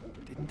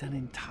 Didn't an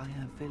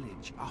entire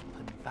village up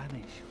and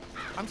vanish?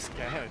 I'm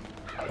scared.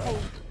 Oh.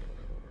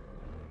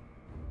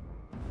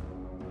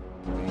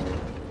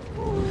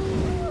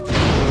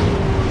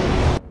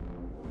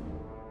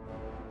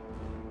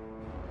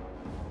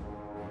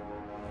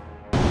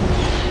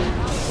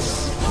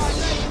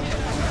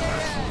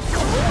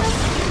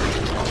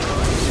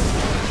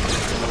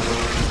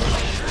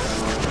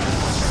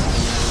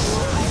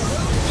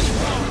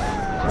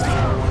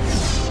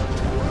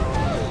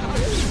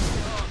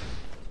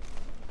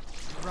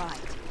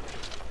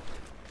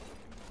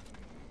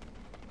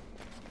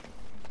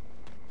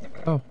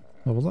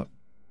 Leveled up.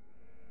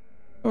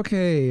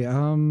 Okay,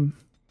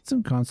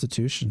 some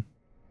constitution.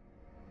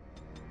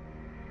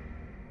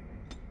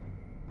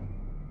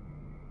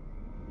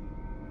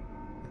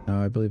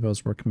 I believe I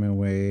was working my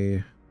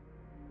way.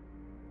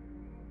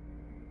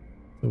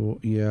 So,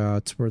 yeah,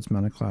 towards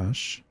Mana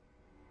Clash.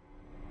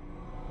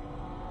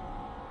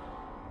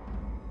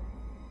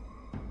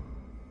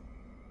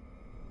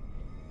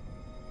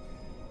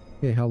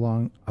 Okay, how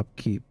long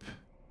upkeep?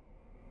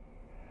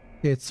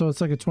 Okay, so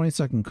it's like a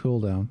 20-second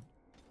cooldown.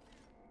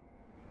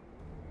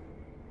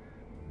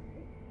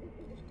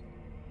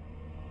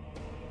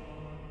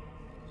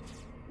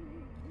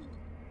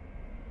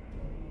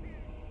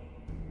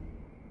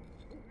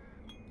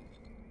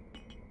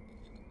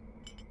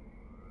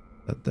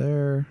 That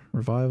there,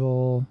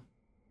 revival.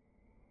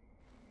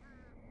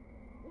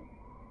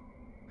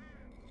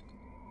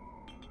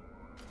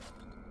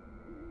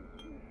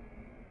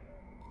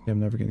 Okay, I'm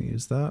never going to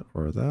use that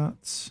or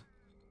that.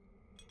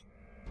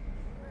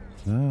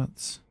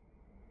 That.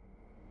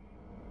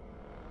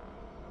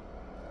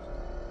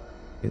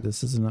 Okay,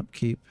 this is an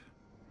upkeep.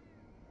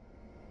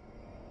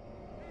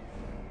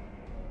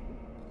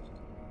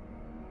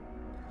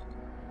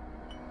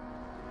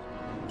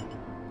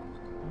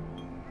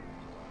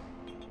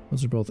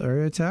 Those are both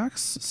area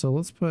attacks, so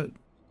let's put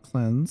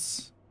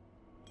cleanse.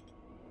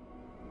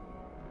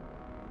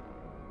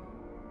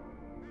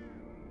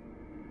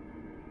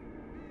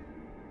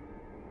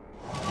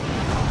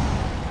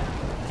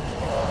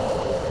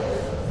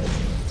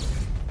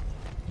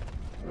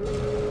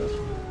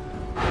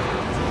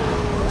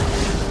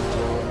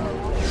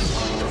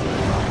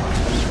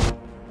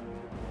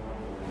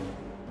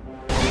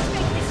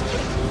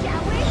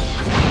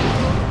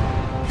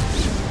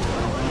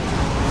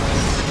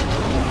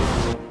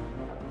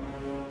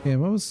 Okay,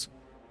 what was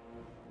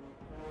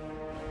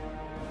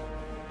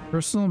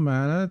personal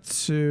mana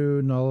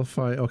to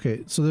nullify?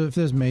 Okay, so if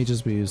there's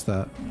mages, we use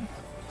that.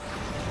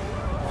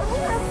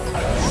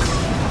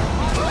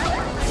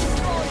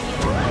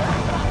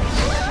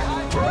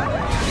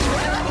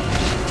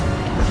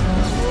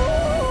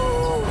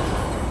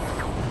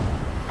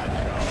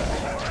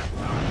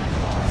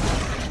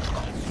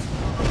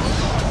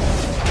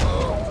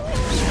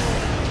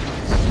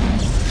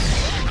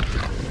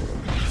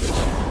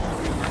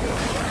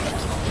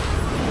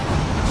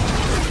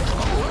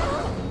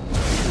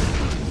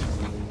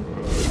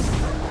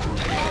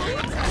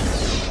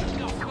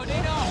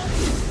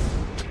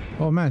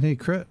 Oh man, he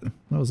crit.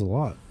 That was a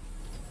lot.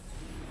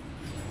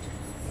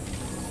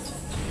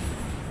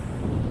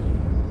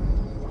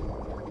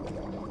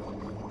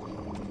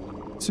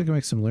 So I can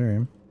make some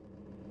lyrium.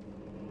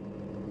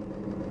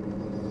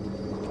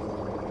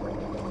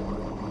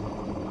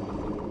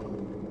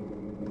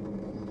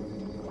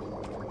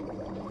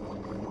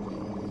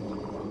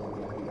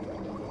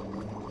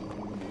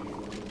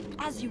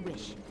 As you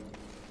wish.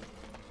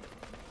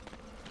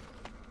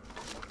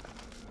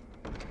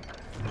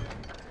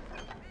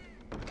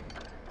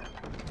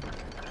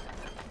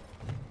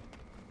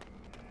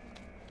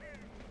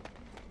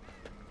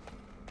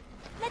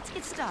 Let's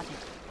get started.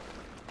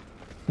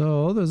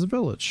 So there's a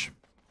village.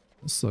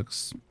 This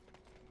looks...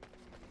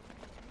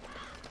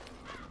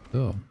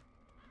 Oh.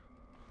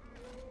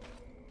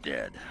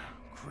 Dead.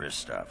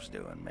 Kristoff's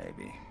doing,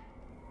 maybe.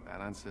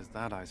 That answers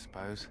that, I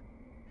suppose.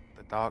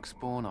 The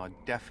Darkspawn are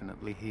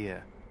definitely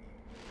here.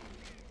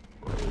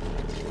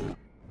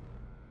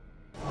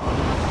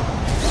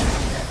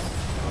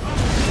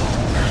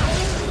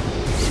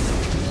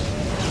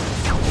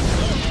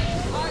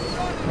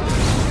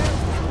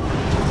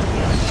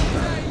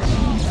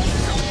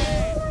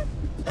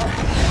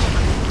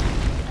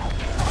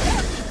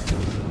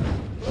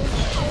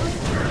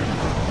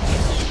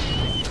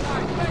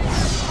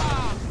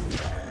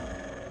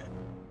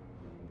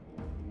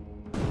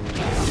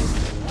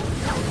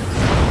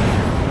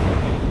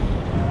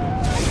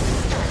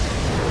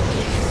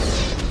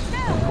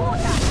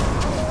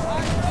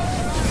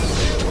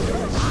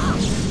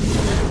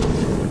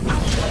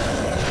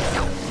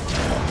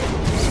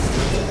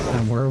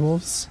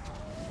 Werewolves?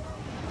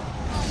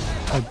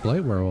 Like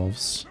blight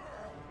werewolves.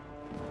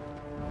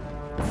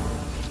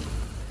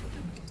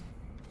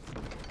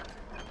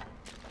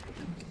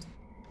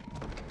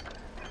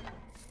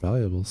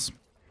 Valuables.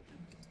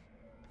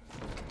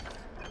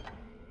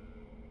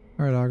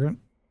 Alright, Ogren.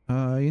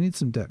 You need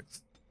some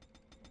decks.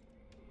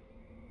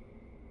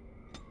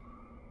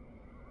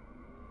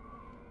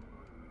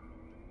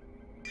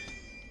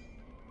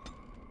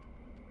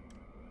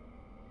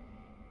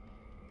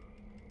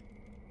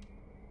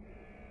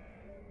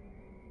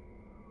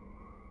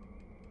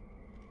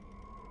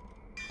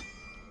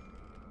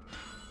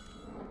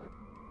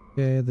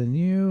 Okay, then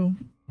you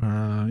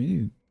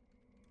need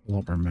a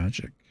lot more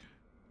magic.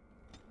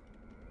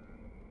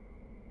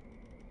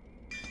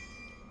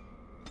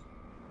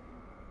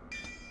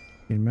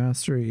 In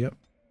mastery, yep.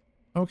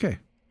 Okay.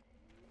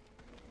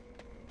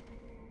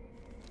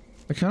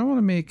 I kind of want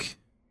to make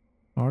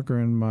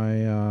Ogren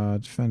my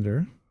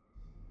defender.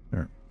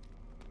 There.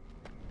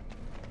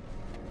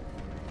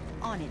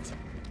 On it.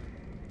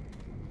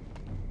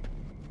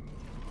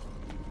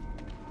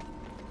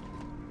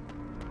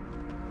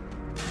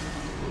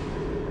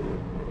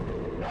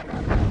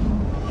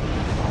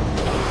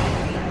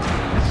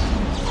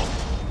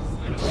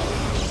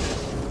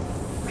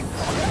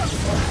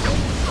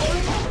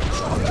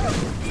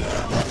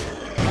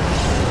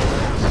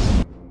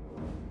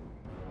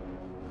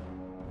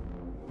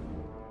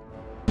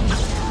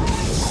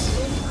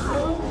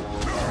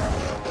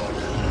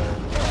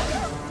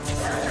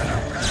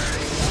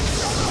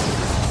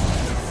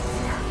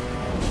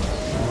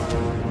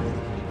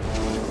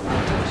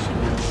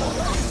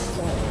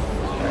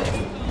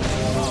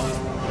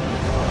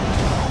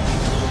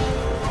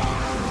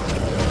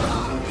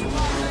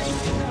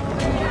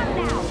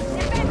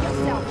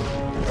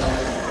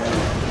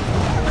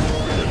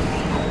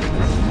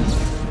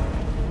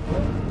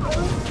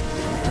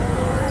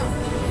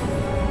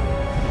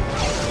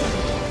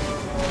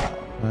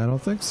 I don't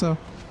think so.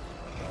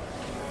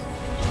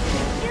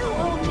 You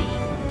or me,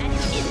 and it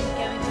isn't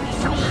going to be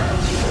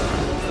me.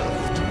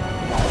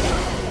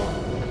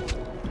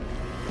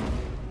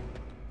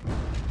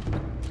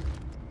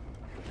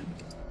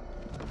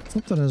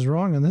 Something is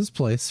wrong in this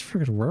place.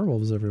 Freaking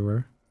werewolves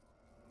everywhere.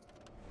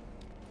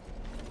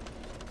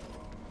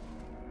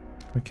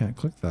 I can't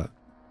click that.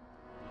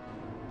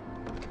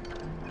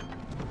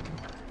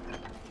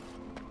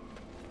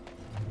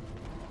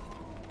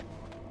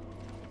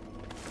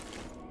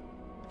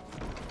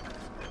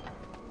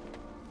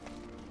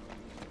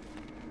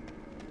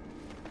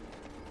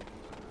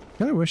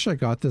 I wish I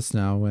got this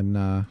now when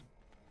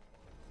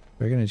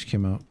Dragon Age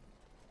came out.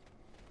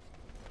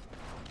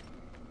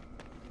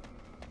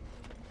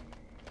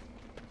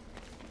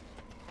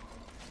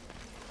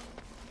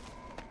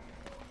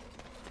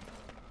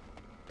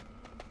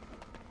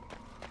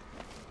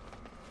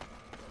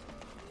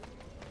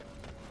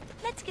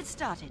 Let's get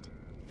started.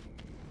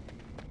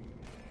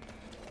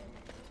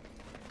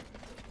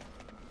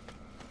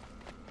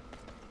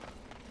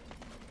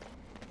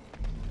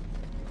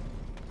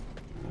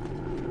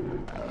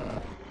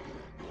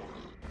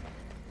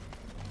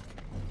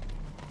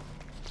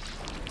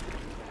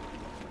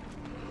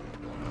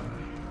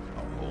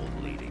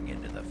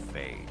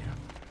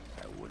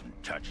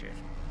 Touch it.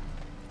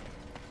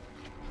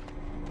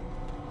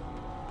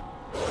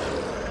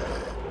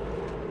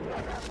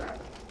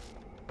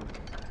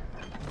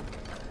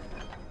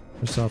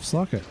 Yourself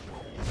slock it.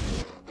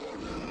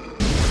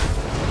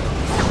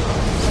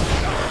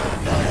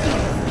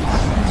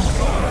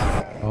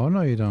 Oh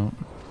no, you don't.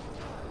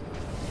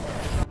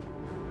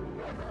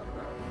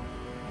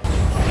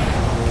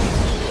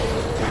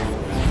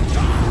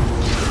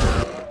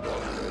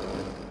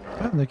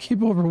 Man, they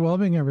keep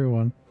overwhelming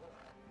everyone.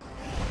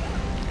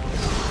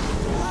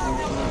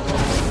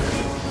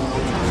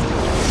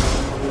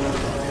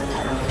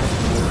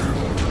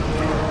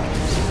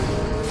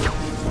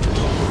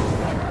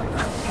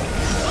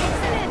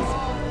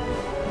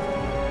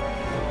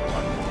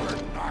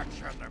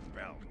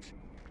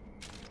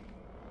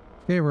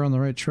 Okay, we're on the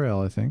right trail,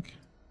 I think.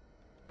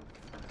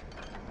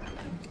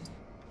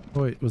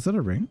 Wait, was that a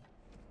ring?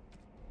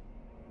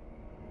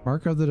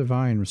 Mark of the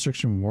Divine,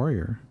 Restriction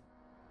Warrior.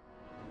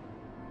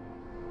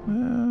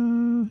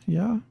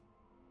 Yeah.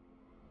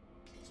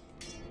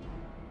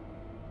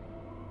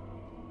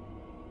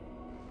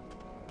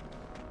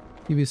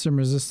 Give you some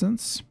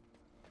resistance.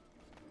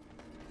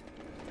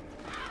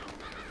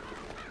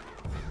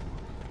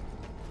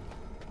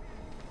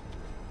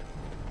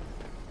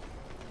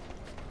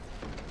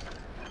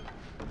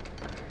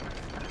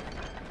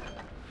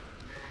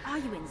 Are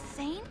you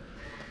insane?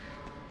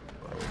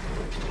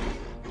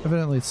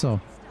 Evidently so.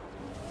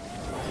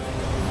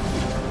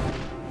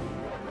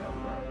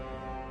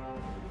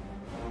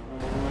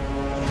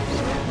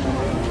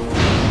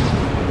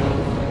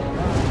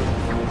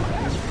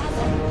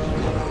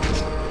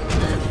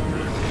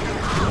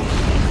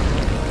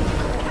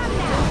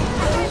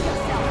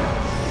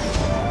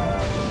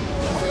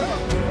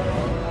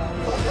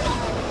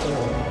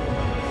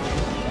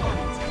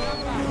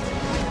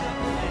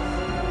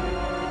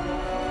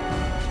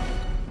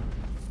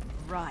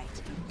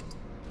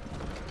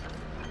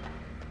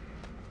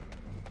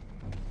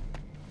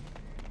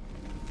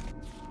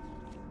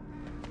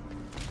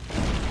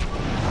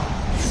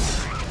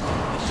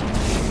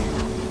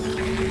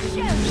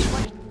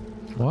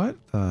 What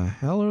the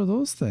hell are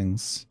those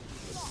things?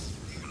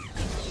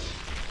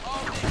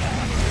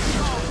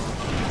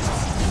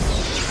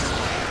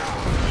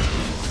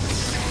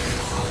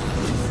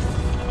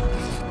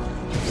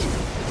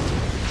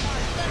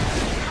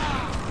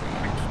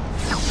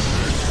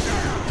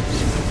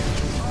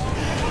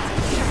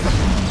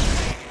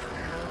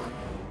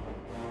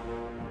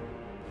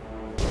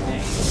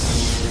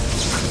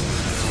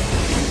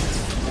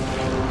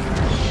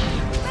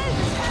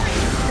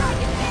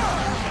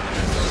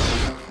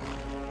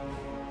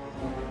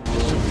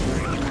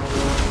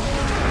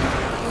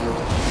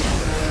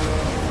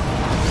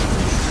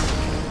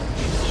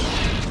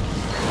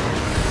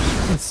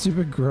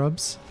 Stupid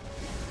grubs.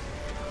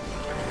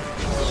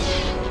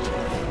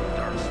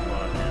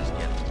 Darkspawn is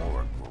getting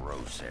more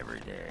gross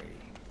every day.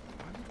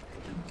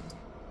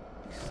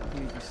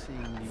 Suddenly be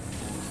seeing you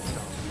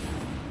stuff.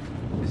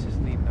 This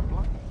isn't even a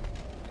block.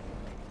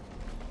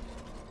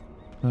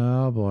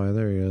 Oh boy,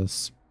 there he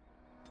is.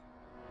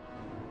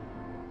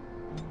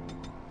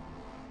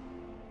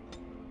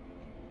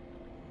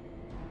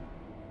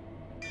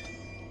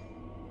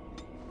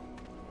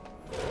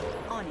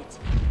 On it.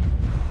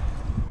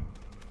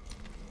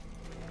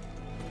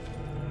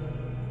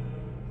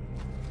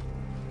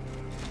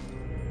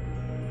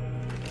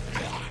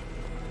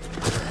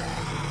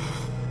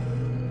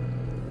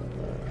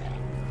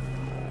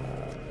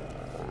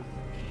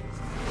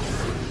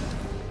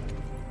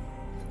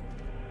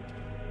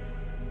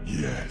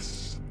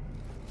 Yes,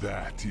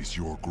 that is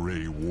your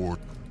Grey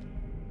Warden.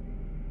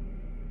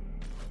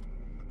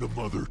 The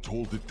mother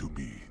told it to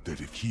me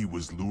that if he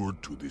was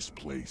lured to this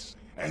place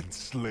and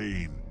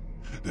slain,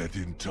 that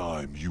in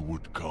time you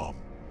would come.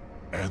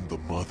 And the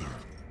mother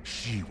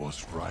She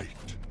was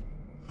right.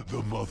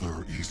 The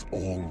mother is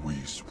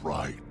always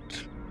right.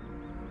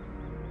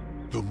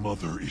 The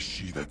mother is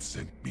she that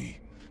sent me.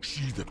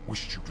 She that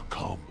wished you to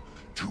come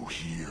to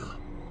here,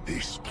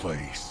 this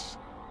place.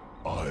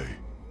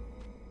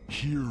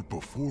 Here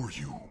before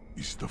you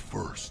is the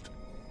first,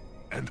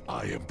 and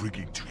I am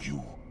bringing to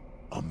you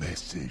a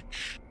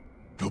message.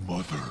 The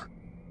mother,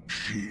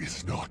 she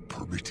is not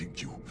permitting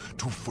you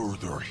to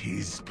further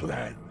his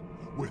plan,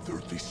 whether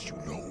this you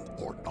know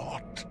or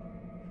not.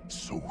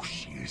 So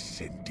she is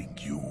sending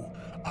you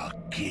a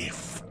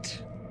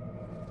gift.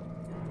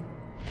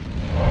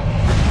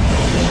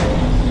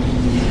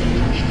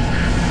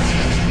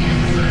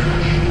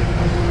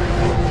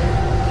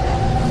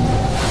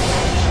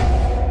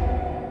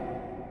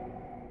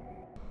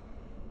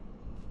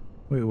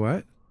 Wait,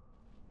 what?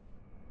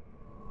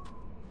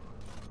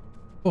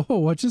 Oh,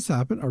 what just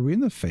happened? Are we in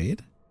the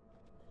Fade?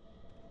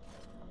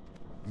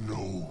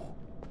 No.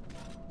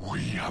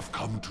 We have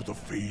come to the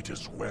Fade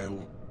as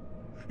well.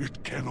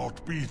 It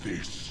cannot be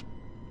this.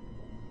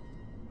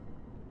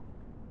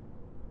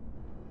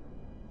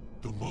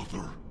 The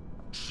mother,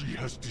 she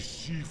has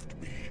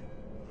deceived me.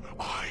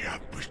 I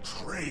am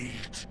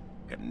betrayed.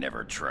 Can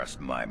never trust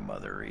my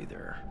mother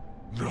either.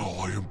 Now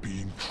I am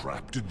being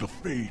trapped in the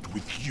Fade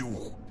with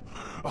you.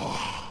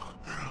 Ah,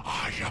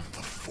 I am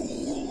the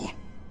fool.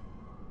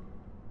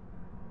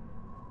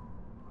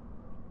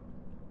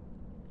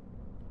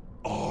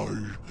 I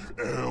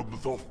am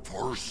the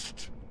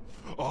first.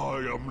 I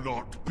am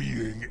not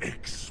being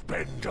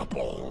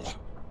expendable.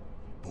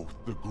 Both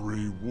the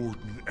Grey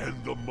Warden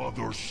and the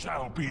Mother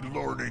shall be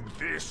learning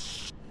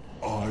this.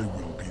 I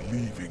will be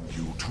leaving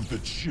you to the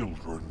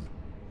children.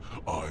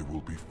 I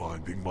will be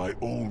finding my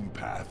own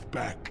path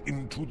back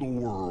into the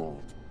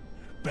world.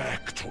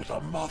 Back to the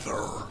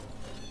Mother.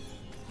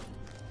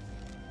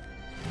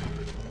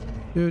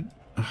 Dude,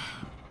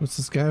 what's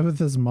this guy with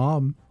his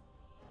mom?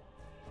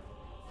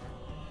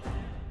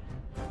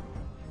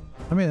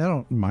 I mean, I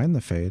don't mind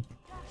the Fade.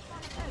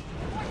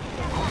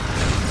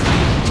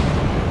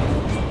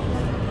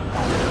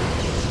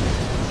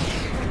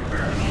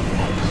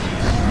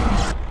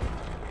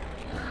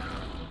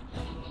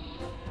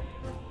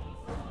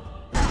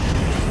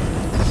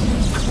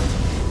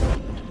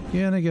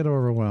 Gonna get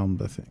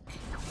overwhelmed, I think.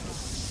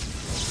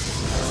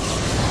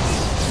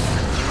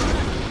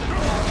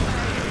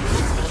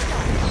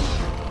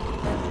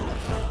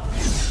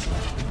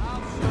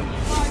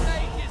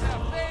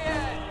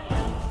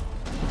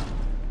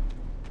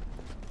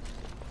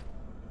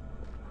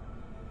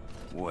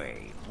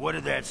 Wait, what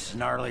did that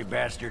snarly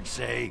bastard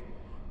say?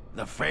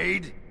 The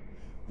Fade?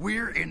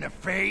 We're in the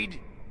Fade?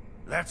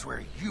 That's where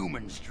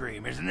humans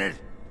dream, isn't it?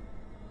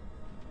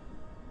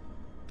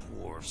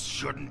 Dwarves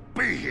shouldn't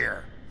be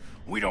here.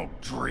 We don't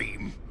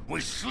dream.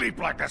 We sleep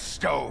like a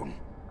stone.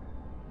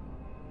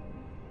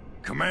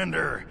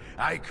 Commander,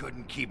 I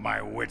couldn't keep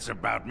my wits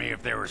about me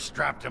if they were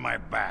strapped to my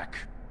back.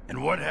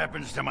 And what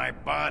happens to my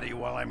body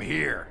while I'm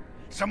here?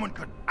 Someone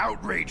could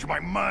outrage my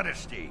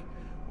modesty.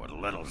 What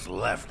little's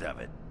left of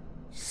it.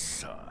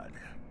 Sod.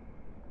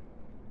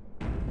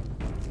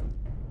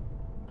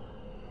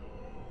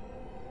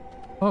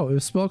 Oh, it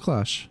was Spell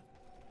Clash.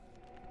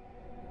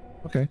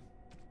 Okay.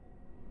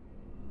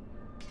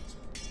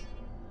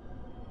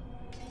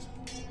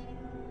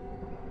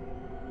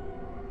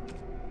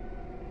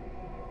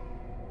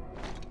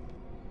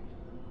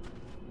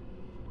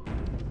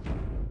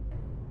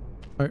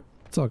 Alright,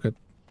 it's all good.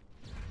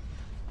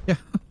 Yeah,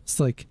 it's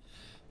like,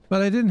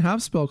 but I didn't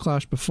have Spell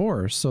Clash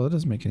before, so that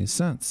doesn't make any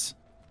sense.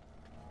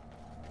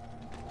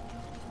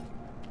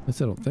 At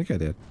least I don't think I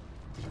did.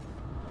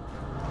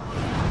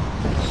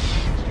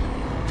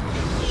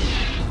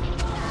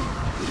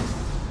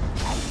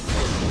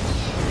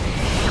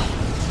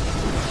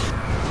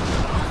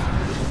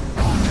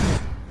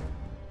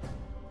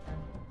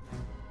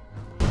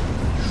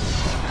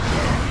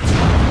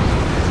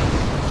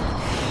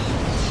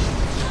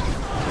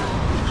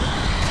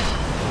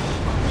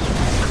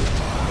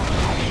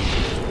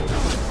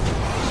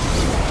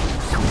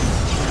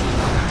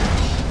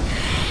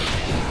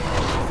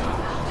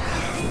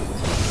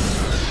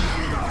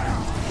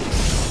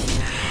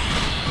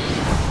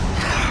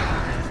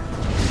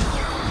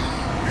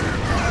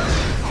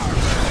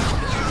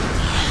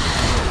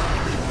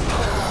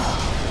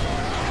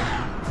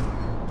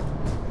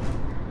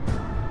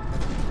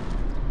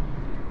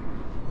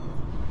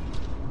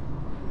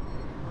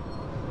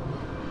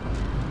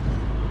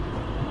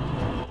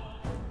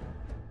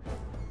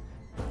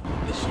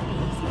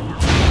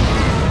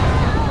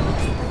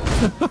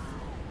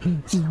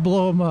 Just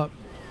blow him up.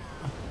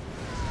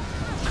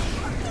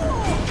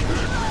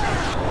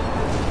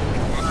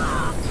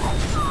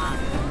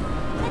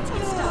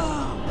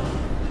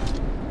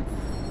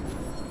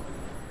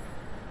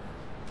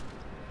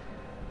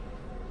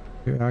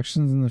 Your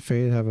actions in the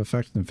Fade have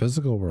effect in the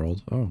physical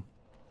world. Oh.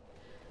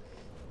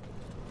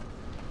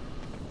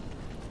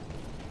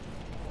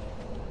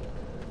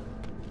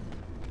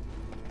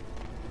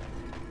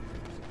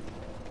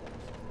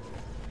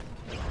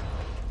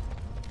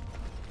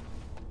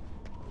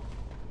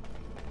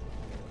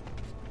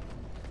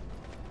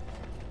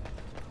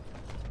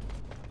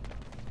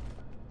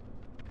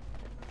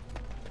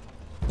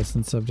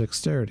 Essence of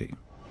dexterity.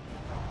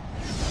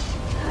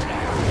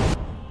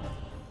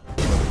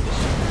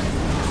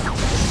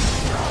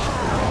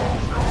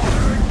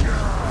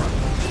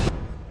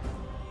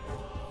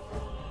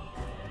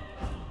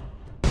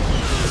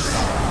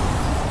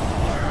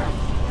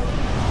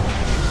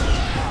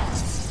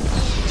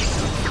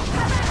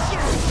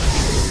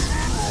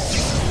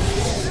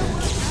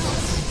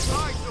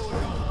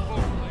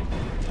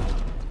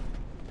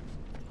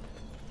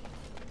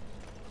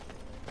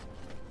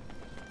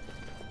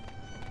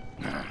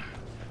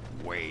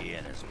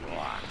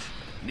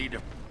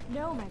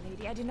 No, my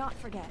lady, I did not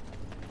forget.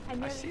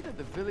 I see that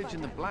the village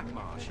in the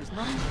Blackmarsh is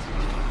not...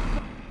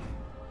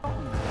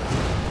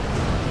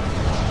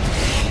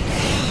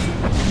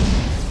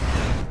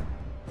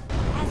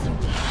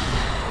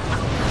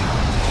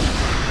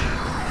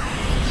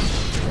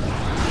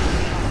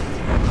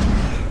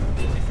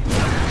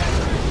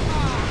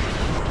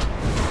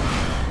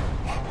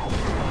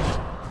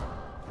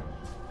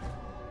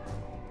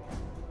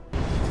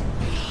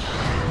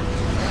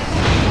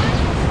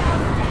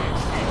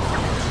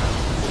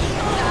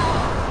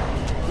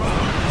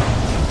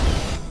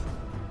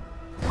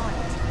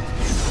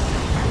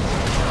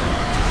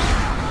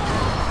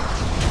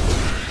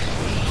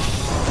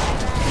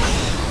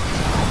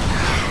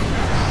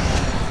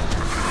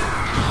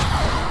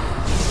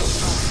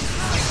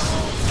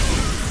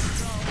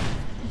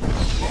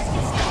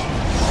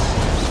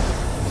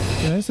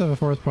 Nice to have a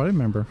fourth party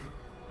member.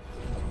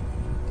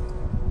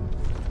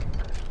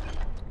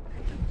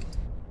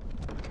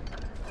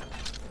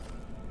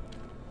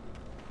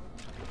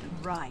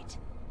 Right.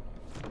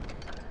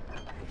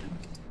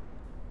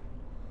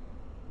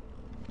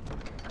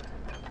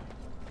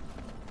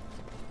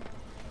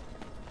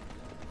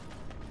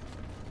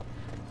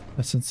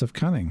 Essence of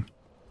cunning.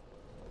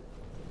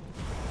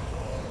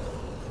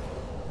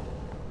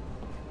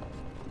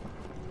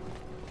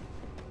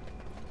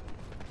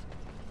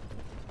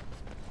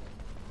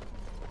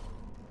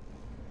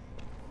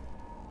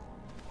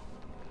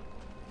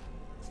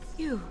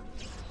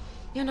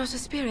 You're not a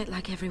spirit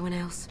like everyone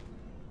else.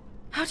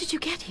 How did you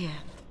get here?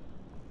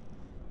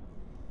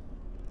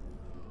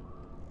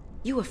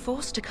 You were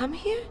forced to come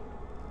here?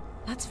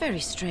 That's very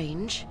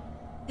strange.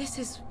 This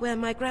is where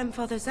my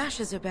grandfather's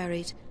ashes are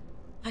buried.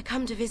 I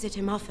come to visit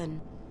him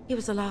often. He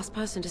was the last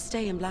person to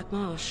stay in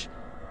Blackmarsh.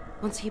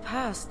 Once he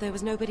passed, there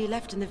was nobody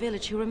left in the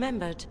village who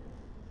remembered.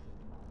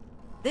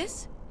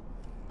 This?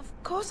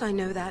 Of course I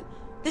know that.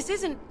 This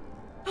isn't...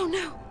 Oh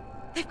no!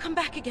 They've come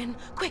back again!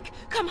 Quick,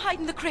 come hide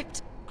in the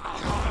crypt!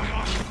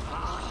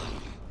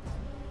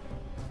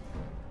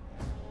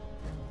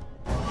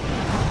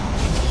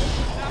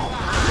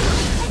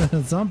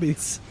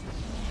 Zombies.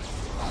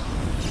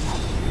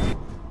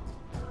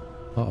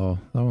 Uh-oh,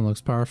 that one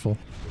looks powerful.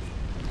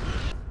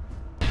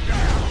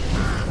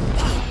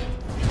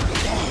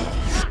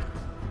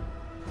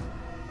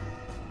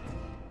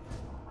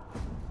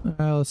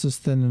 Let's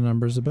just thin the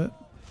numbers a bit.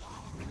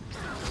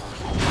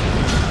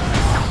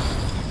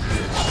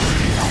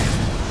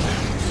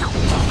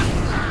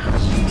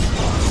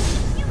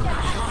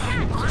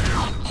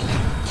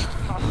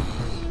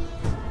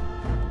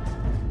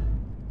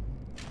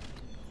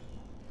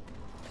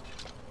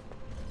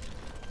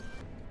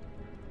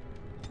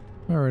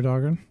 Alright,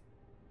 Ogren.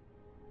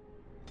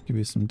 Give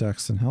you some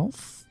dex and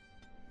health.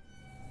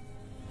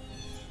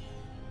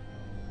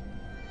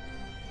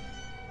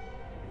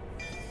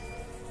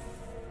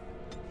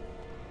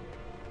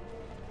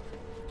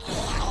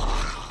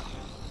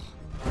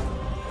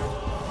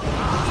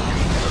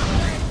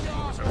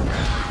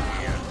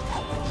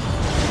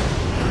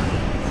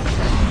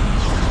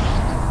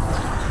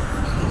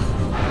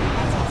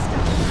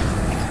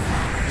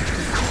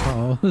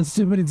 Uh-oh, there's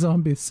too many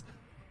zombies.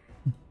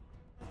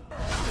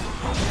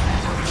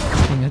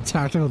 A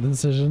tactical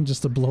decision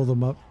just to blow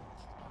them up.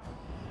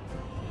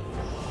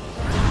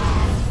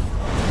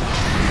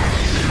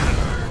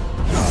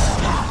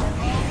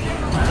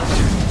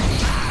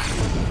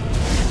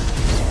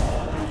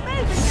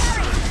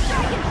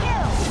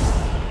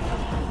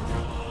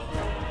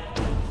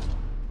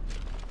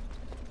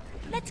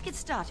 Let's get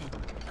started.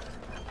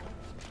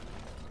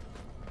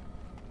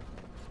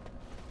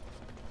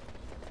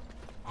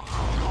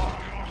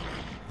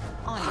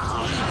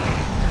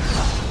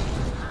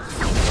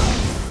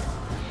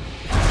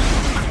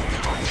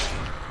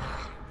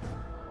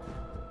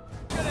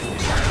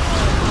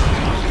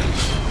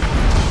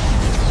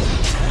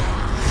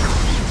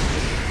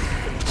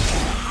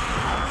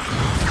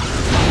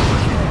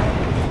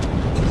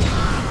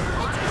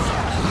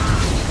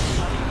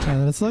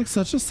 And it's like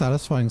such a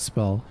satisfying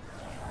spell.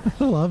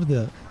 I loved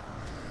it.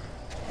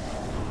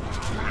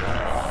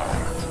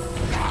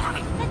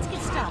 Let's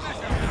get started.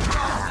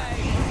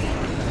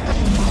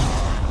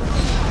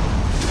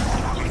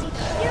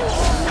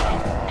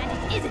 And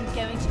it isn't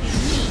going to be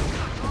me.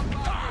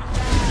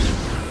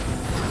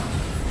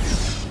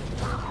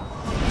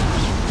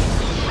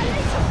 A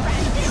little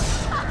practice.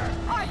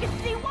 I can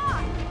see why.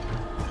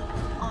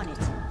 On it.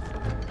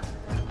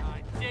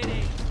 I did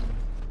it.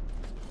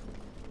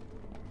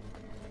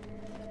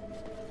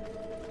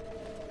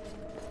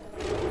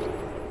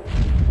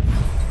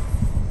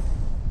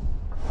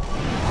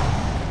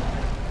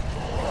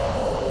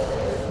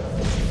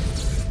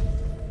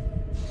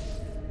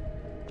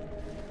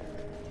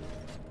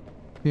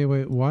 Okay,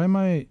 wait, why am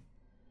I...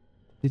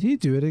 Did he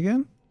do it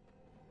again?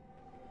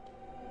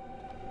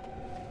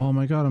 Oh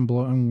my god,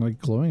 I'm like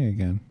glowing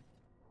again.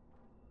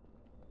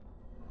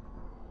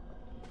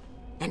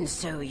 And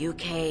so you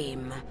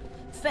came,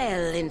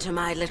 fell into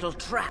my little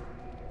trap.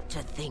 To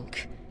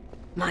think,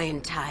 my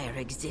entire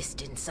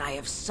existence I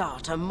have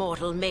sought a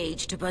mortal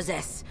mage to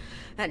possess,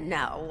 and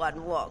now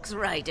one walks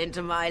right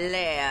into my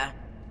lair.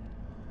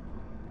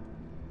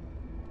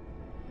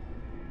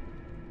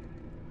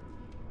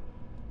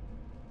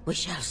 We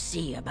shall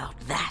see about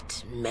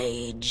that,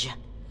 mage.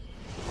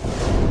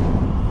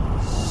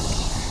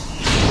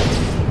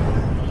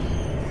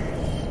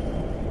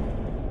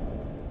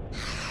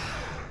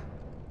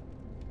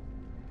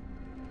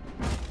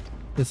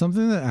 It's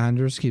something that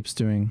Anders keeps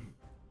doing.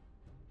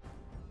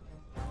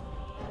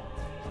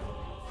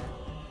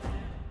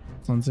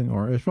 Cleansing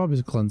aura. It's probably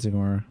a cleansing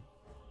aura.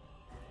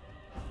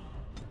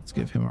 Let's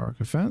give him arc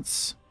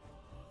offense.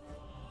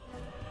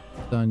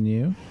 Done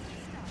you.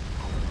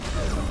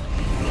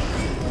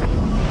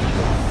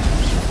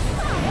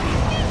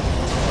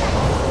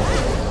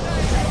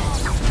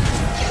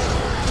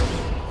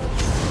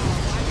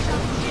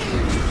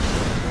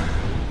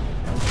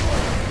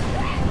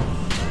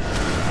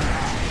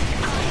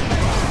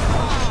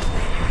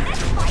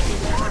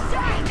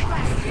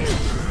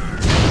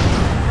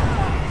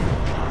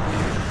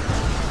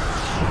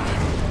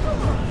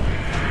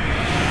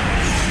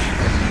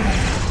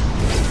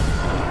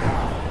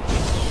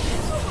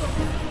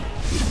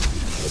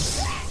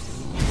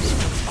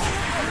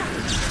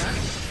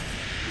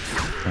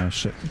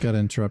 Shit, got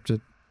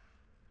interrupted.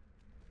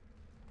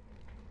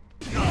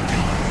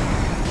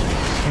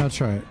 I'll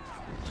try it.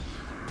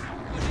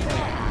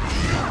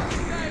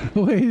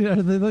 Wait,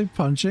 are they like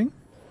punching?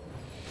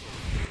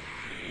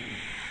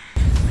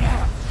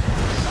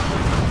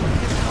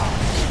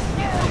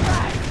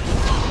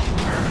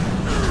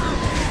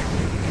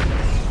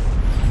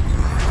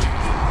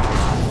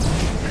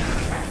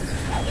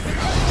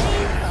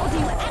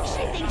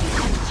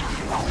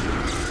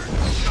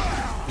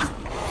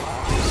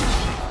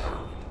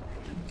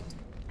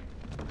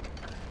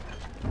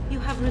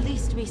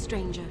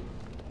 Stranger.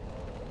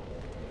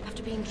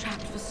 After being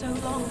trapped for so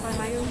long by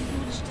my own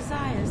foolish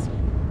desires,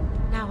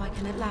 now I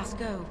can at last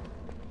go.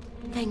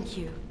 Thank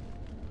you.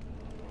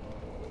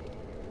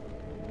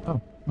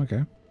 Oh,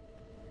 okay.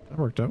 That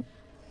worked out.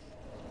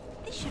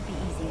 This should be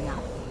easy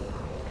enough.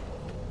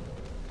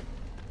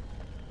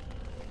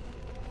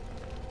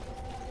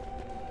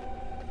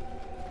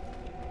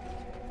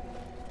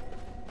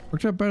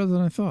 Worked out better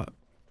than I thought.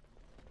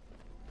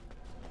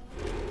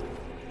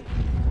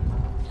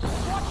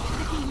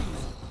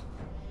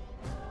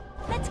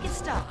 Let's get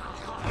started.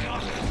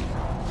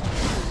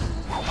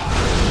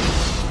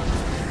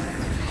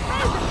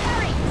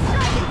 Hurry!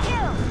 Strike and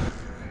kill!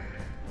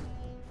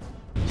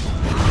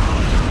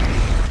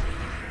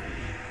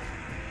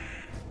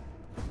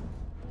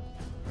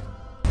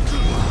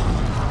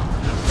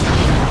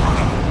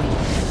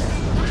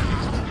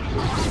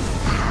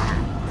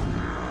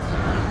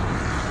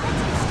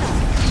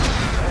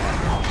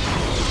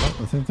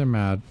 Oh, I think they're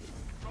mad.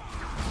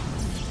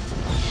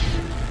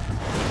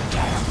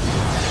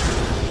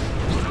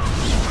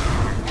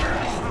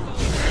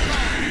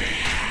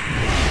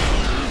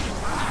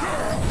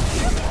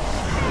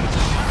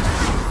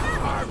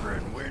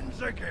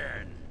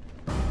 Again.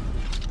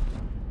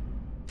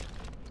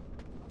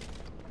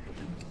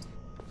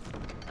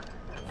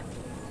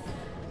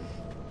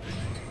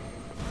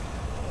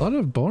 A lot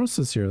of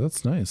bonuses here.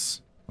 That's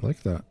nice. I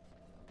like that.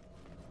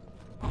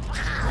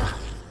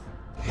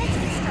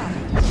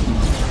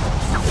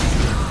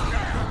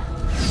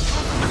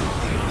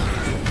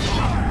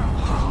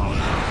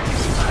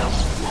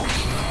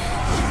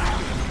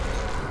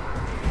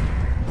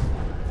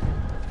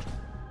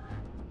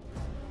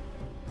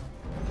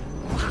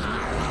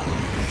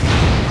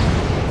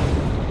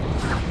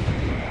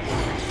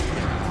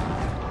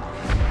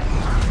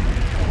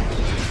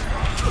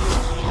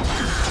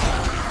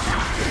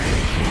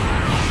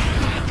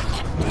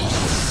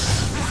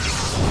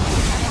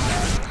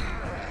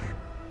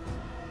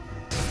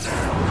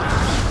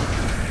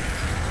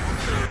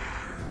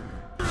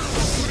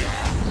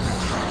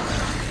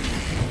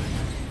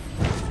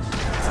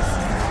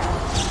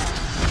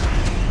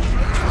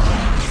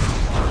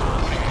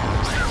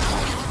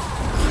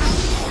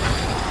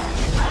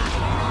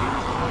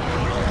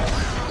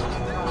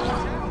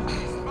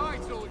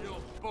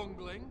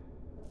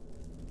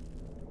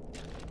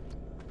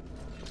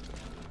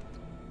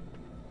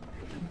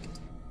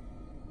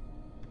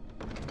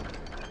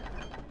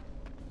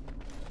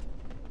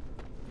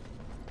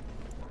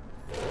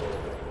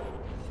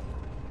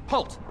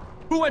 Halt!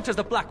 Who enters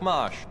the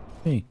Blackmarsh?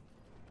 Me.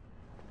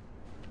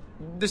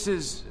 This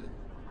is...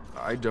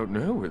 I don't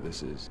know where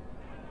this is.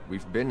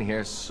 We've been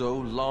here so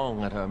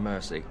long at her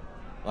mercy.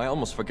 I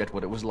almost forget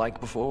what it was like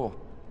before.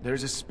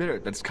 There's a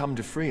spirit that's come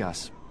to free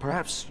us.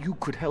 Perhaps you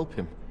could help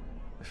him.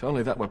 If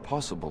only that were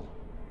possible.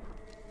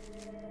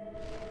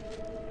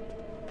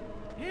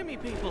 Hear me,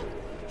 people.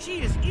 She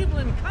is evil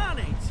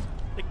incarnate.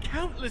 The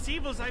countless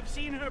evils I've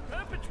seen her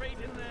perpetrate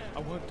in there. I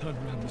won't turn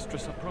around,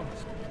 mistress, I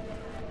promise.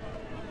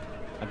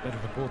 I'd better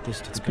report this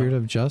to the Spirit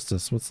of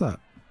Justice. What's that?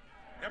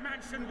 The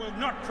mansion will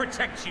not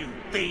protect you,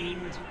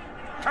 fiend.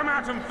 Come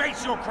out and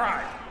face your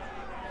crime.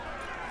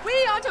 We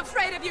aren't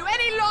afraid of you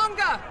any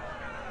longer!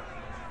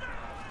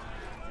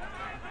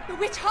 The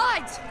witch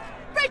hides!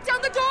 Break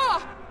down the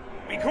door!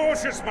 Be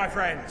cautious, my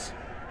friends.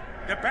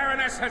 The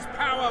Baroness has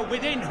power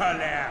within her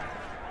lair,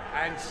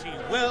 and she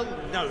well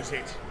knows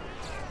it.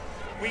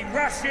 We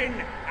rush in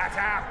at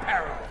our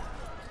peril.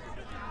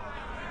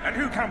 And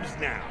who comes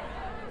now?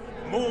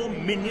 More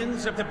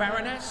minions of the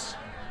Baroness?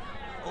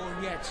 Or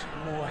yet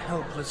more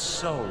helpless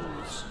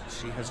souls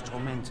she has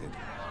tormented?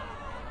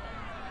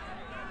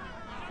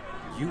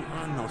 You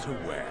are not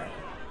aware.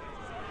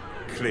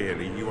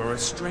 Clearly you are a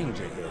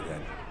stranger here,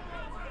 then.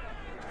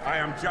 I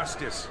am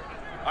Justice.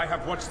 I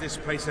have watched this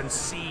place and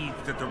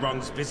seethed at the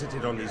wrongs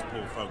visited on these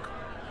poor folk.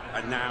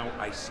 And now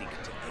I seek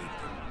to aid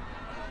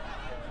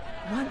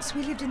them. Once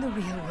we lived in the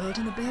real world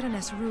and the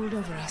Baroness ruled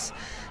over us.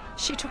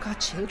 She took our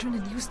children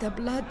and used their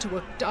blood to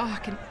work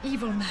dark and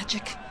evil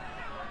magic.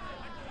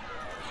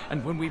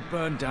 And when we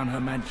burned down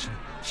her mansion,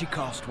 she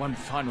cast one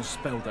final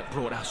spell that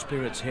brought our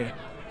spirits here.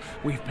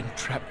 We've been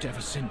trapped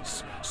ever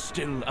since,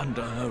 still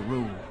under her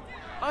rule.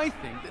 I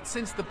think that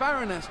since the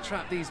Baroness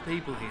trapped these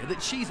people here,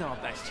 that she's our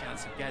best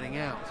chance of getting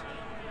out.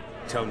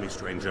 Tell me,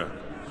 stranger,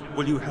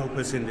 will you help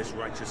us in this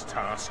righteous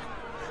task?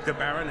 The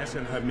Baroness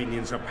and her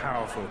minions are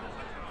powerful,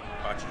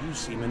 but you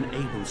seem an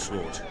able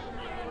sort.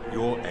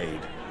 Your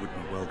aid would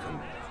be welcome.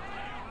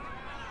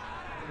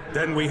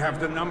 Then we have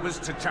the numbers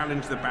to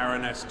challenge the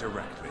Baroness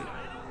directly.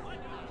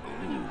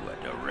 Ooh,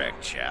 a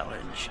direct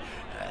challenge.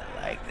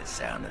 I like the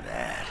sound of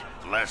that.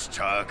 Less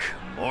talk,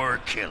 more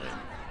killing.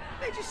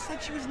 They just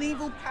said she was an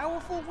evil,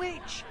 powerful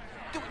witch.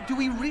 Do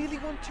we really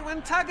want to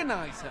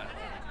antagonize her?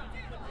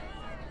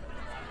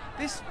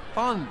 This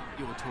fun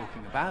you're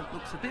talking about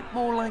looks a bit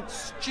more like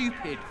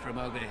stupid from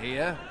over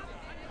here.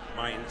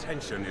 My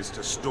intention is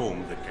to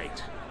storm the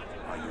gate.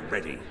 Are you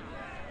ready?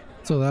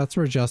 So that's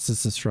where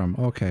Justice is from.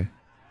 Okay.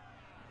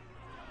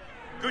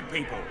 Good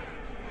people,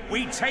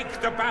 we take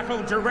the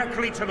battle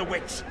directly to the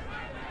witch.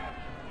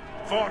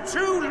 For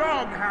too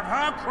long have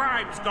her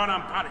crimes gone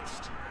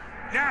unpunished.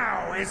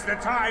 Now is the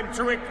time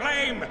to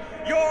reclaim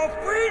your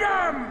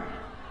freedom!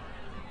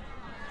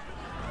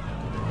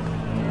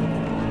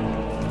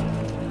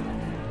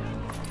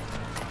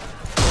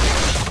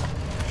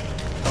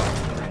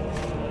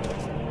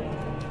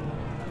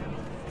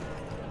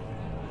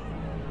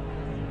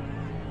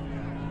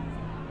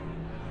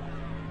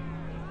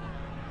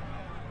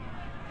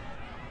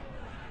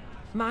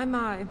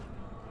 My.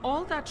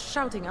 All that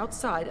shouting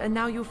outside, and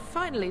now you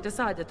finally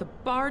decided to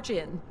barge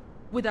in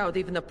without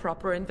even a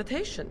proper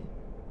invitation.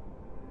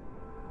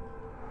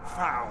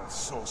 Foul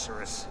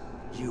sorceress.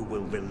 You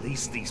will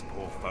release these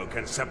poor folk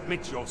and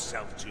submit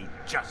yourself to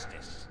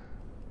justice.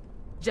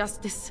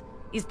 Justice?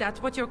 Is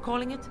that what you're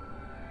calling it?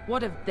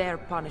 What of their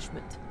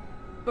punishment?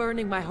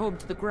 Burning my home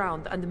to the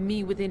ground and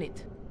me within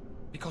it.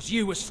 Because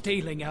you were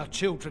stealing our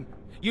children,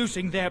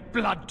 using their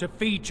blood to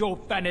feed your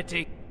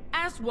vanity.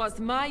 As was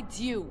my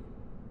due.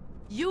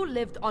 You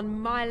lived on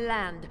my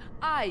land,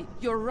 I,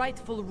 your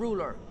rightful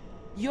ruler.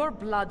 Your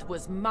blood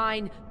was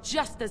mine,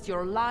 just as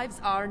your lives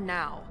are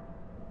now.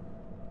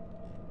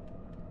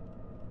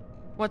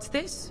 What's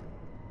this?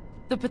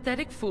 The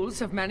pathetic fools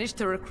have managed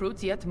to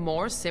recruit yet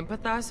more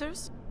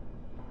sympathizers?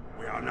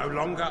 We are no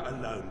longer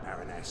alone,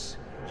 Baroness.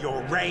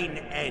 Your reign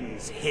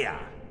ends here.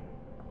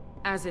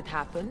 As it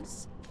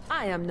happens,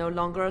 I am no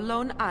longer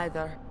alone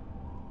either.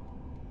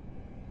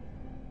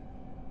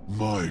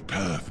 My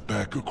path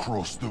back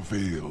across the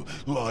Veil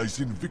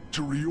lies in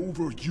victory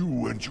over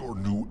you and your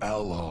new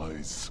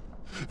allies.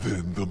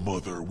 Then the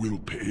Mother will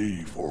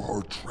pay for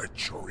her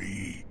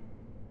treachery.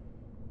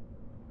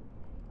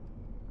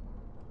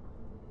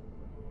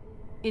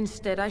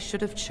 Instead, I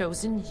should have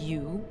chosen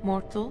you,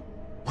 mortal.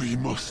 We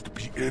must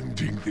be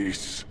ending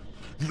this.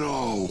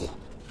 Now!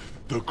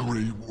 The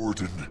Grey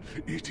Warden,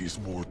 it is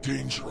more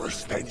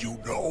dangerous than you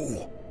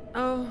know.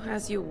 Oh,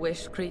 as you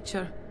wish,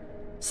 creature.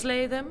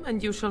 Slay them,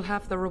 and you shall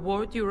have the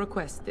reward you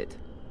requested.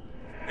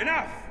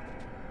 Enough!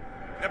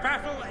 The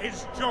battle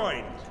is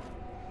joined!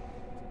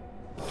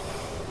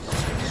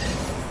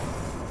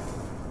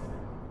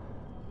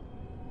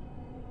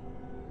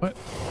 What?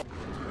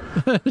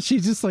 She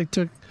just like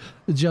took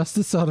the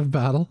Justice out of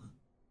battle.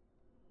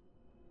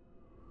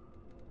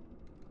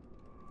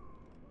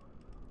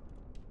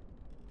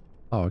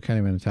 Oh, I can't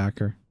even attack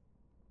her.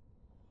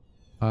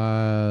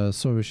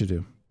 So what we should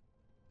do.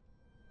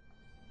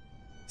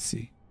 Let's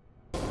see.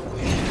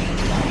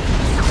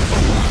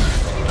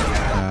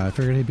 I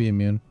figured he'd be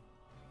immune.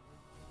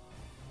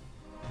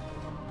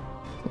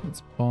 So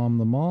let's bomb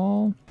them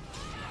all.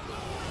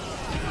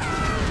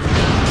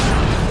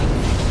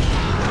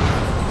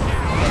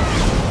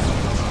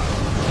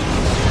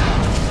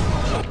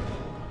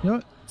 You know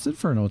what? It's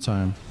Inferno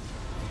time.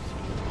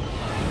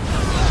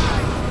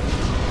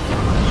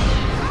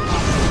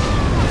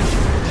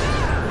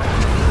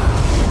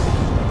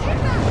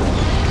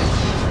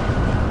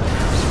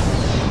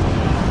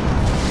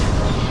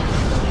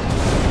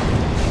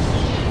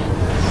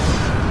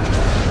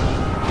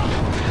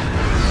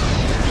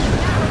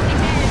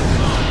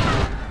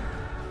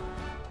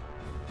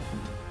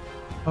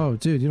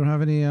 dude, you don't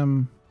have any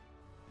another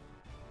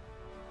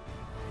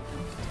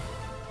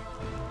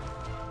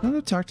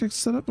tactics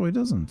set up? Oh, he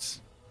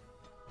doesn't.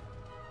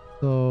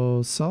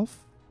 So self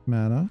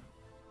mana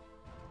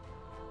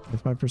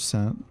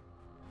 5%.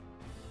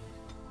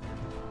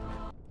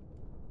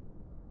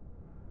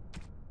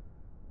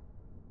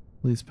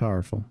 Least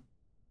powerful.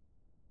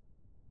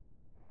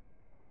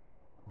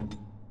 Hey,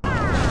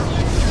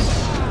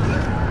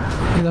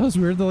 that was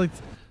weird. The like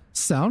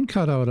sound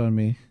cut out on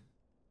me.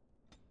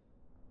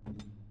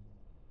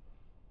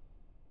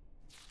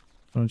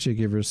 Why don't you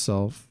give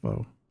yourself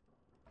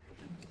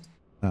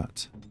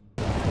that?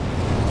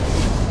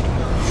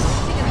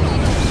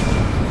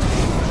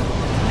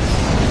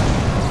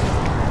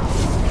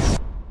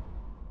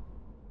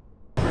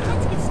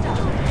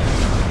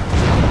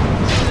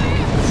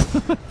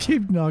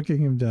 Keep knocking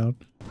him down.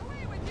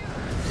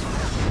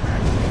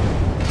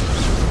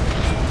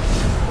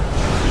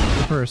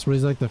 First, what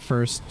is like the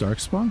first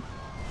darkspawn?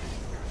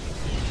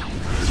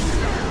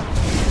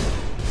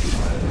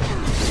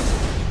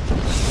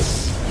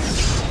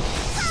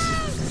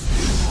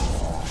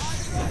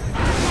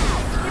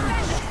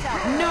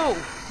 No!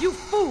 You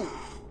fool!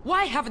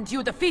 Why haven't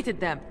you defeated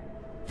them?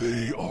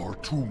 They are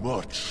too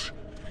much.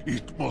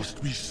 It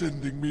must be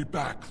sending me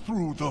back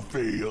through the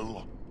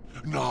veil.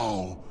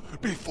 Now,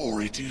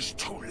 before it is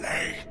too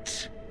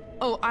late.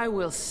 Oh, I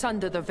will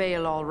sunder the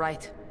veil, all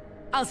right.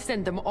 I'll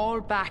send them all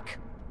back.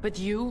 But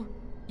you?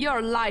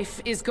 Your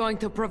life is going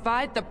to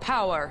provide the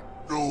power.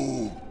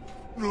 No.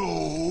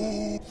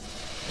 No.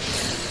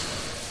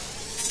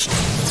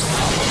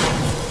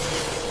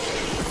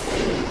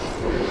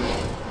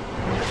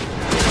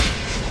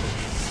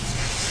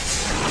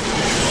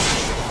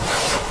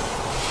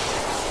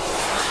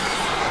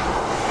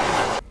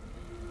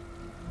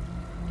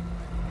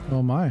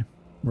 Oh my,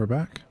 we're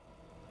back.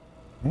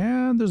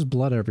 And there's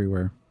blood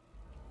everywhere.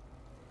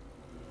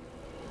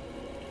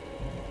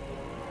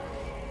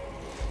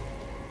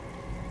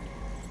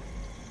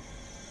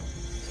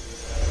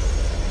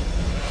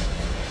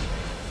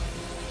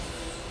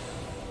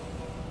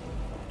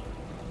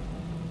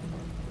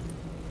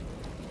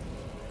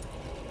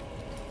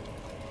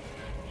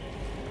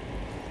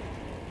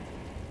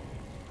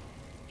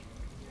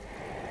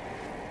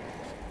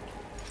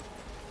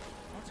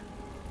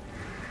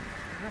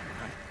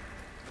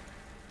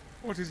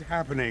 What is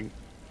happening?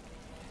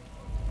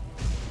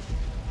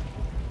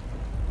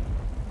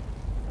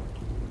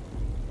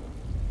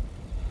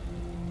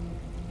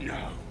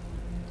 No.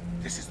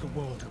 This is the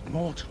world of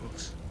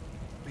mortals.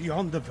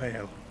 Beyond the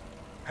veil.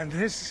 And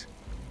this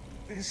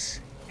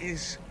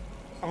is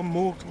a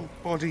mortal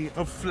body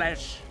of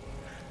flesh.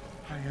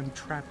 I am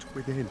trapped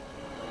within.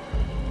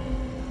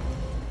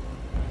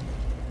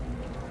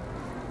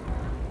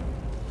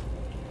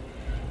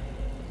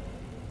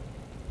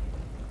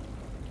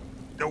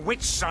 The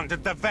witch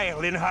sundered the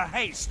veil in her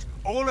haste.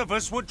 All of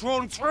us were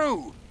drawn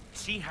through.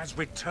 She has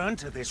returned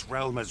to this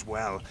realm as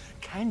well.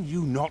 Can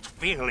you not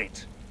feel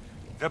it?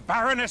 The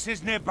Baroness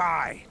is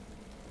nearby.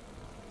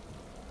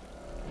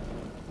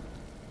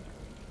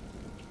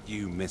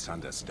 You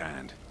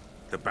misunderstand.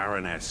 The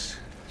Baroness,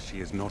 she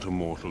is not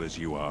immortal as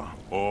you are,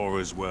 or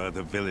as were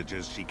the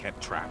villagers she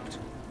kept trapped.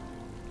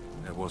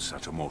 There was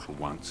such a mortal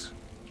once,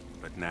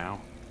 but now,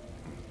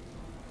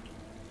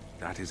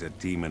 that is a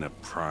demon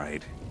of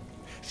pride.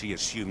 She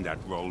assumed that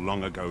role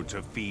long ago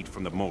to feed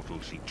from the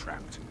mortals she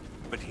trapped.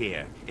 But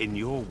here, in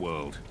your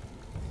world,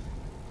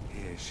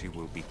 here she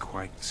will be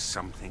quite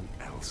something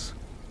else.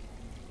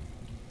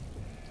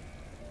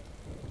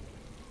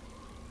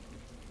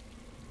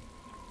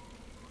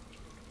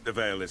 The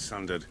veil is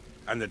sundered,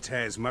 and the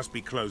tears must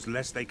be closed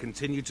lest they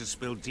continue to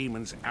spill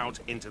demons out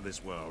into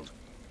this world.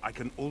 I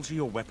can alter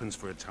your weapons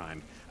for a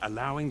time,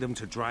 allowing them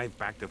to drive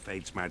back the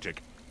Fate's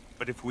magic.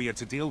 But if we are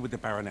to deal with the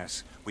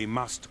Baroness, we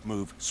must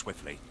move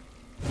swiftly.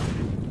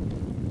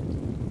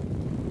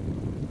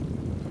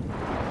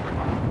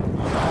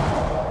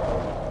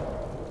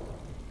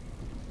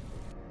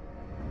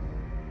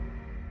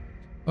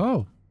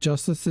 Oh,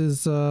 justice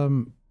is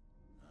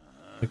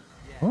like,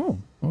 oh,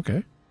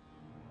 okay.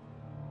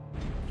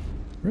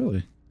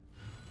 Really?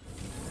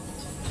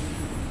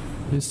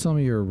 Please tell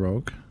me you're a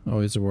rogue.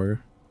 Oh, he's a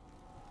warrior.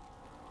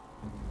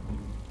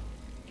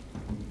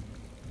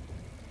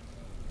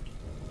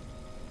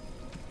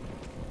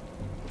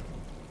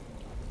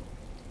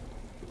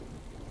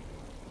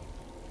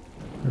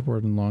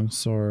 Airboard and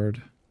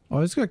longsword.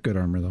 Oh, he's got good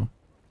armor though.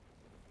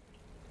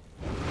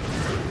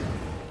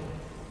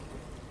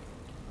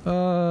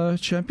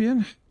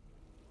 Champion.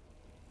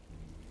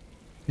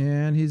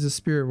 And he's a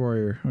spirit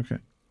warrior. Okay.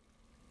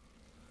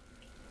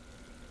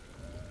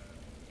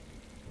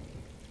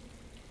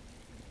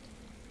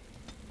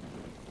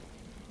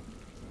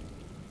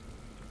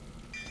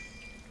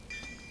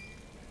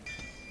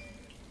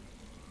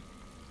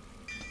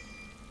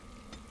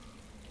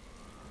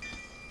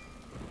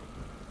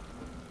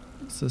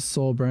 It says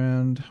soul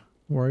brand.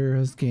 Warrior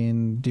has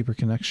gained deeper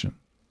connection.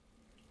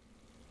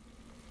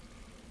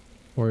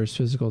 Warrior's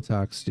physical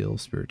attacks deal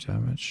spirit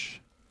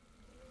damage.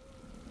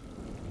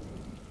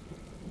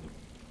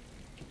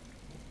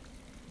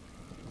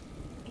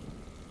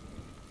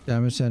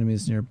 Damage to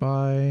enemies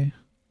nearby.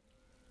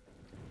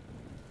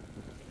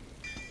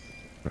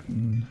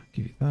 Button,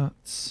 give you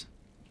that.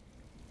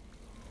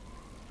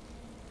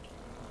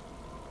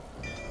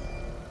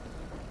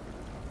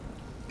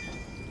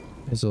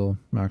 We'll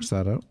max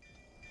that out.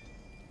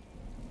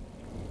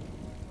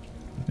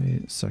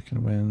 Okay,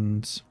 second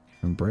wind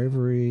from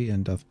bravery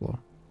and death blow.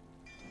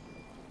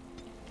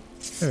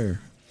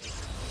 There.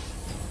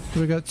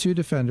 So we got 2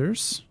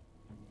 defenders.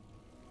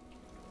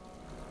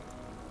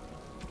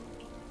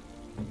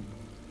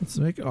 Let's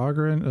make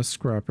Ogren a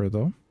scrapper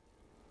though,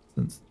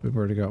 since we've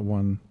already got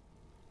one.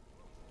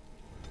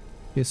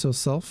 Okay, so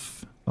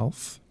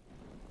elf.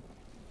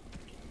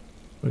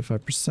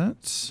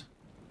 25%.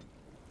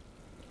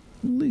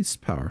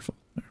 Least powerful.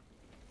 There.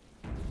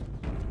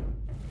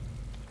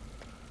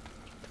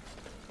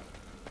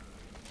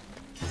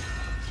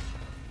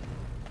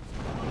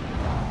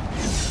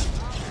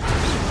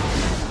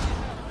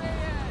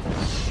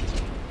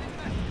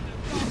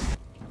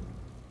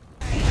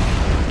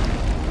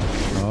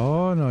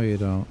 Oh, no you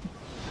don't.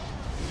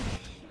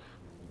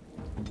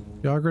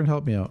 Yagran,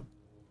 help me out.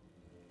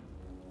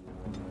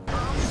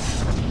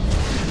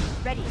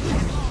 Ready.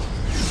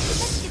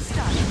 Let's get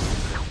started.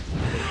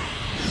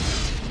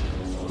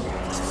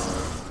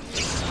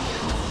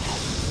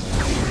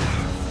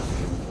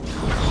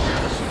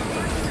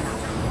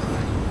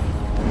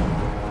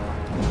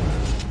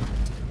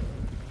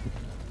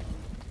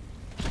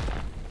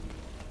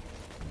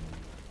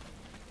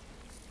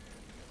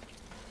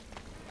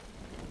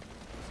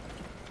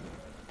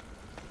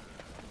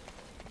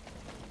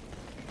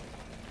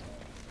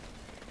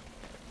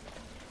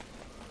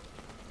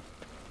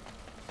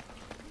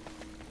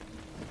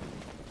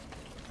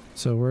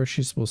 So where is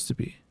she supposed to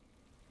be?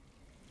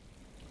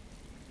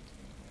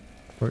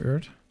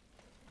 Courtyard?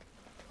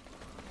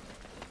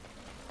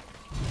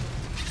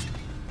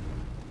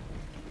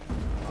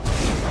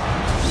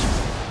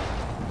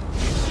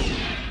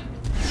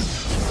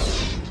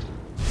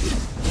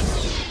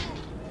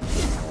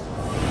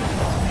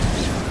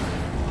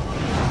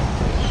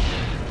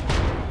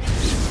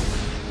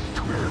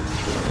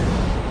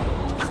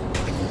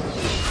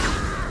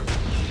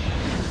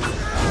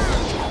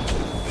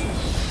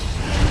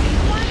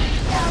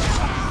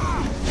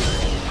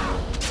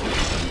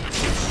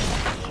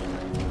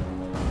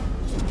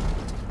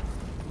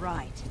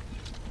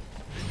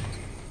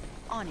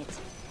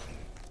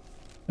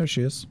 There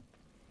she is.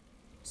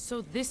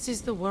 So this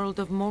is the world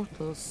of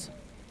mortals.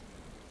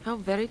 How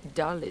very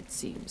dull it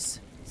seems.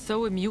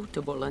 So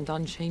immutable and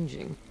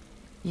unchanging.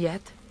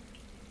 Yet,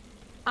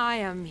 I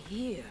am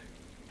here.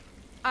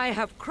 I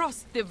have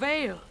crossed the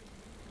veil.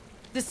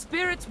 The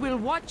spirits will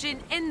watch in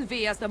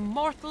envy as the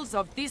mortals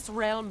of this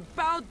realm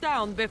bow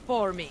down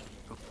before me.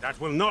 That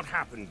will not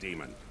happen,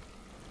 demon.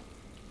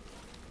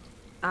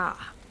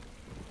 Ah,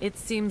 it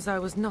seems I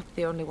was not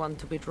the only one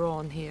to be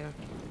drawn here.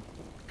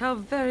 How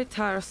very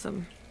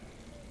tiresome.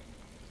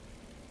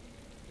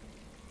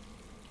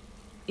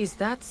 Is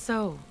that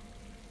so?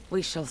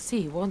 We shall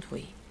see, won't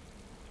we?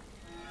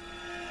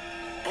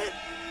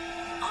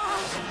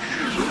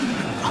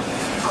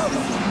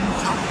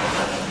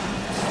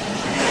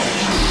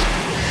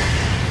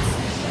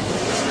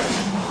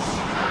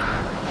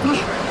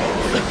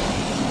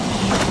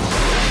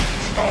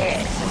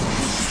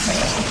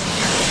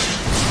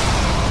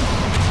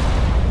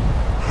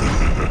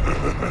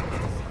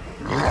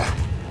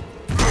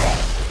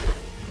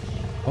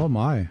 Oh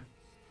my.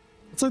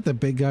 It's like the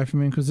big guy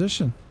from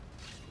Inquisition.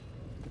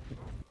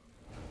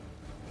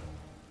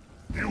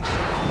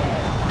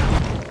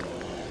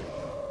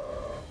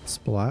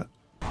 Splat.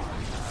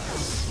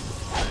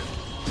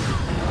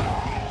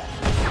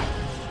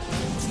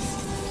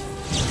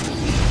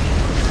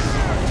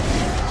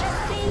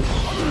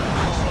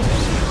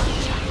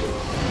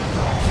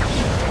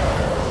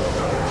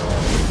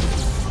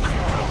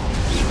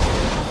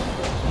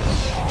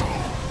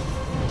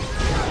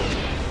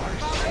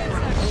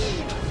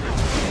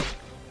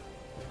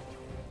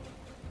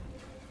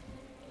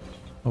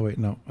 Oh wait,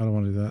 no, I don't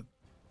want to do that.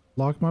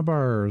 Lock my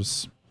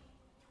bars.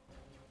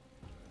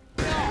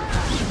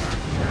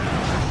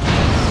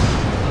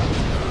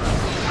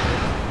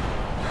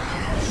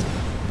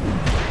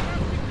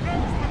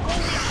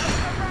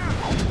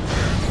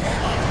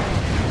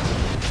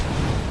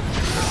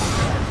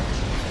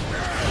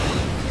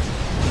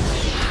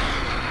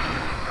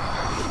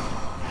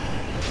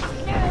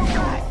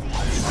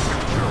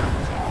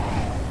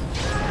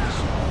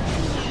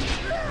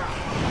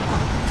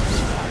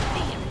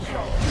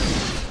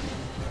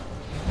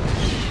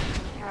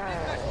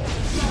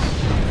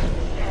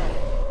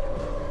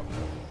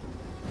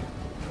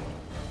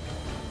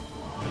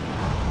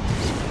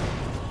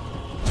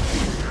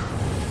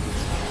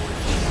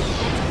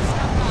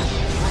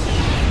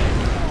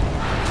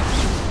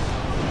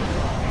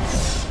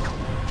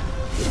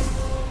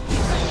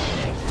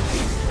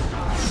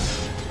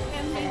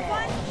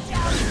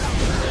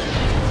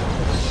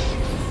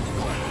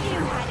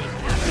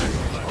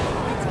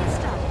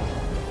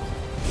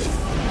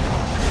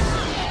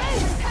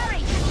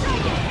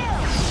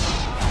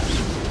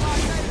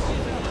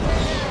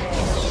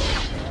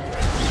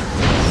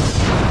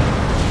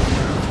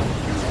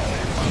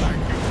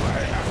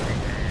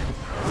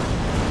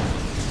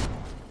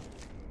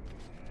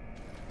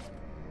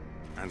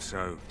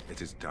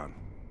 It is done.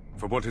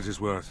 For what it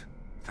is worth,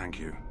 thank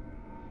you.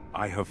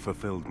 I have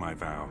fulfilled my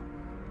vow.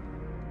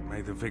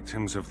 May the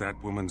victims of that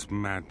woman's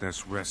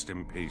madness rest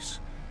in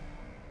peace,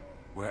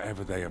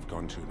 wherever they have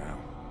gone to now.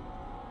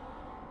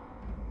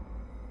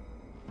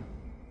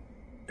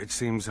 It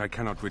seems I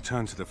cannot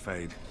return to the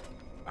Fade.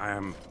 I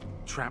am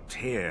trapped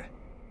here,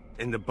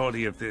 in the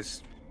body of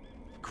this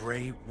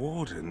Grey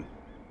Warden.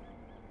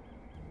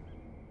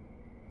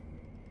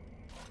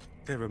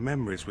 There are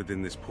memories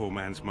within this poor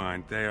man's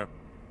mind. They're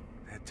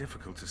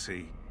difficult to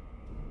see.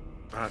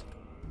 But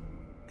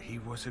he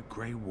was a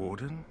Grey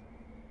Warden?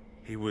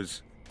 He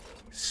was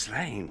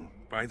slain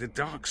by the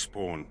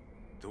Darkspawn,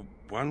 the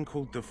one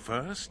called the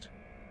First?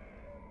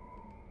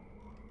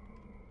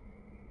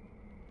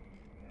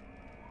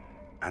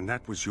 And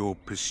that was your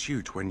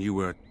pursuit when you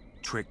were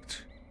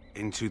tricked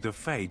into the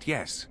Fade.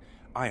 Yes,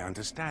 I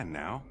understand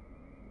now.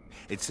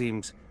 It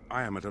seems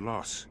I am at a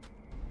loss.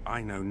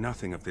 I know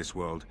nothing of this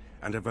world,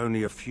 and have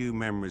only a few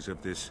memories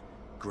of this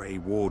Grey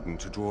Warden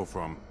to draw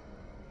from.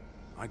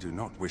 I do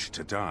not wish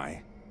to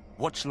die.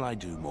 What shall I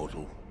do,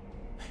 mortal?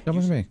 Come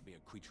with me. Be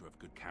a creature of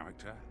good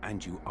character,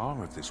 and you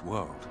are of this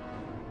world.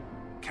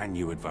 Can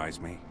you advise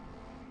me?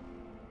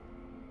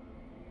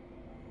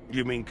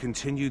 You mean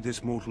continue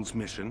this mortal's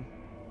mission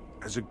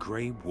as a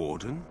Grey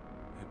Warden?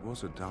 It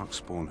was a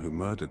Darkspawn who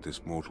murdered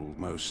this mortal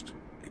most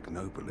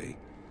ignobly,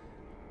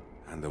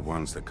 and the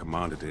ones that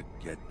commanded it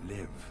yet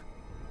live.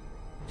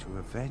 To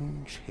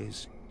avenge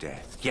his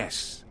death.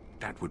 Yes,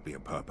 that would be a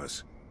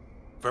purpose.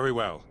 Very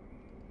well.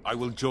 I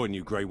will join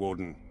you, Grey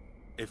Warden,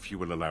 if you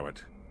will allow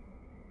it.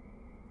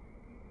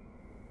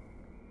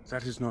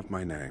 That is not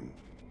my name.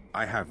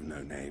 I have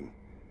no name.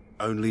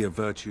 Only a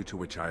virtue to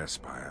which I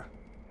aspire.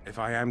 If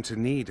I am to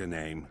need a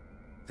name,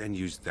 then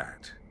use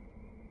that.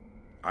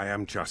 I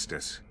am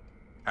Justice,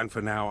 and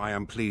for now I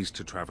am pleased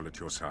to travel at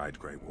your side,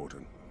 Grey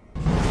Warden.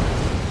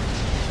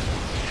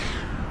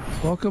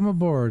 Welcome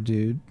aboard,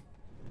 dude.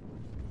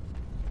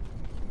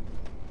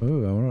 Oh,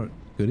 I wonder what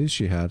goodies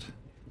she had.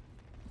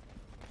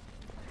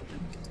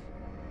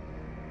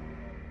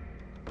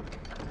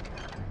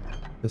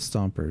 The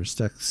Stompers,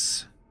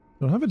 Dex.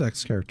 Don't have a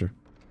Dex character.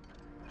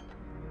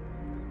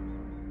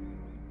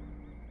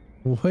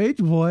 Wait,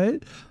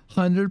 what?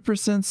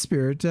 100%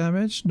 spirit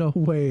damage? No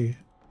way.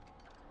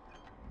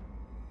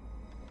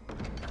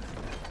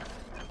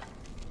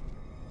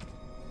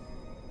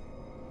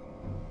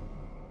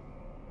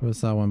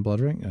 What's that one?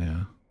 Blood ring? Oh,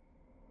 yeah.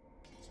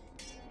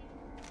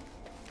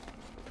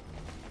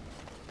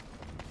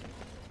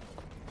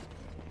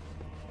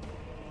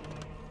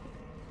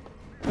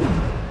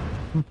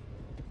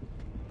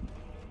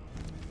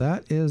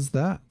 That is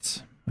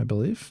that, I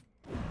believe.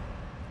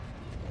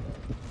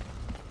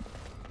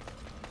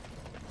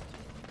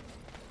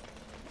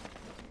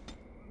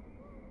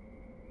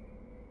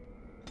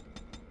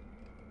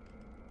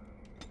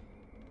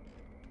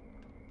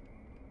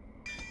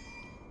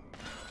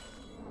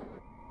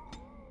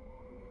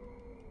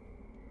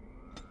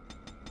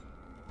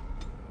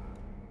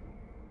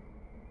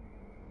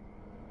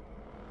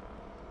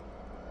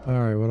 All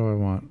right, what do I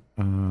want?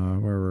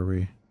 Where were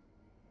we?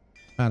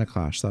 Mana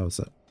Clash, that was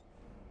it.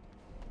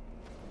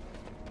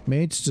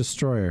 Mage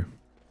Destroyer.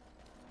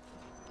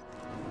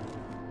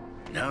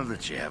 Now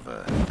that you have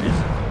a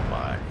physical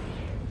body,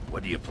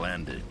 what do you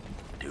plan to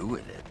do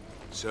with it?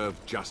 Serve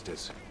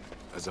justice,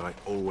 as I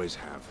always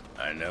have.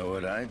 I know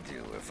what I'd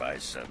do if I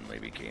suddenly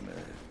became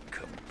a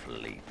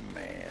complete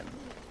man.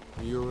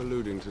 You're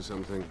alluding to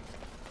something.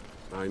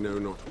 I know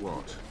not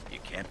what. You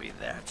can't be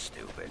that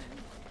stupid.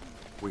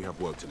 We have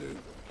work to do.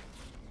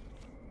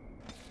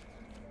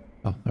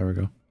 Oh, there we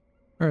go.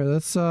 All right,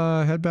 let's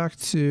head back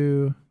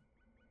to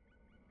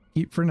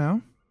Keep for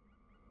now.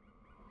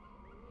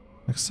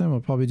 Next time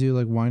we'll probably do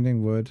like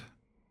Winding Wood.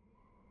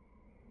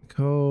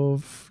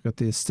 Cove. Got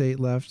the estate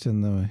left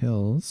in the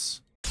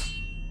hills.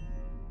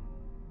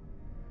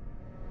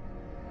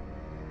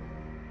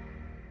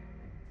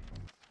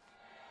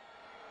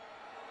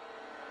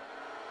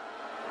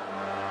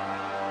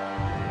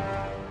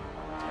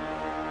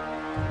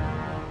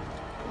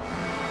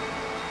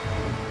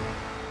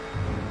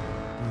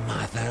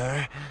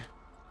 Mother?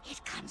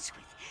 It comes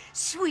with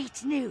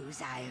sweet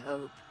news, I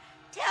hope.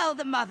 Tell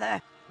the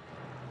mother.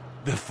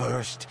 The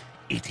First,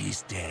 it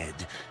is dead.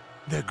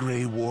 The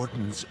Grey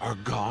Wardens are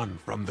gone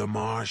from the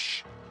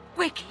marsh.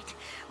 Wicked,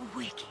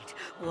 wicked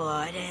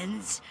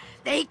wardens.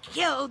 They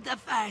killed the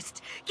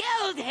First.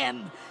 Killed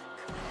him.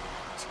 Cut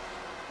out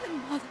the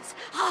mother's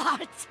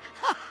heart.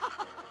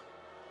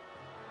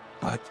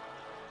 But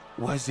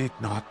was it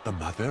not the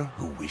mother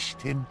who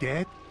wished him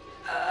dead?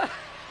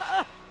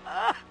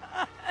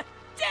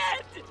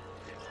 Dead?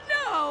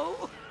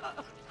 No.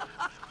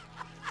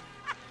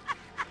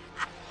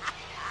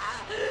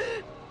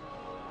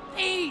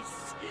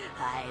 Peace.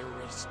 I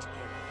wished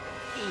him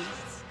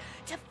peace.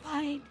 To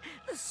find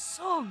the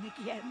song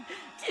again.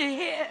 To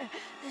hear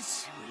the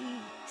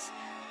sweet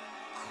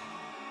call.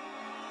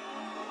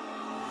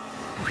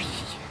 We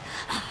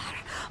are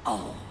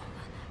all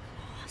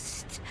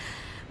lost.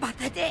 But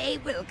the day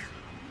will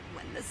come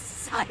when The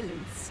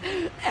silence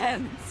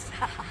ends.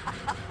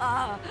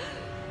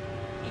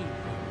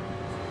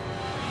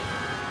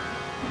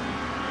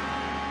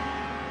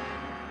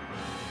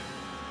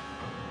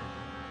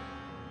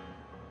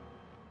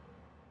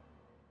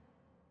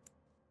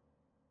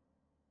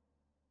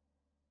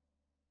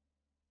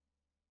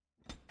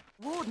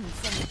 Warden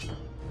sent.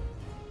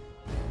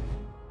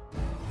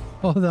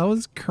 Oh, that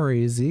was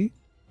crazy.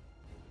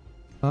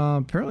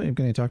 Apparently I'm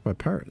getting attacked by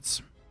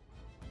pirates.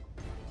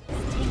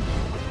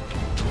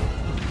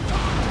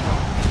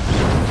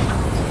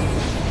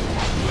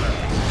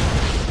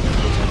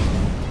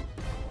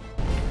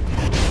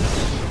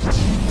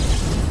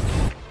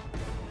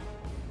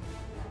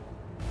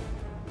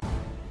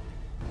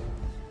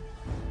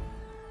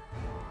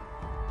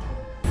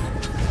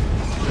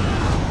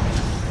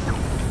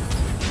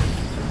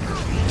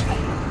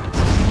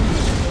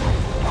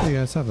 You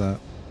guys have that.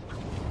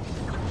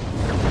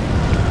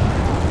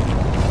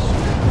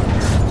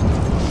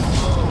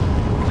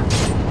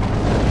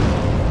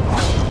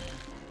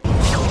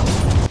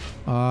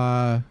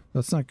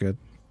 That's not good.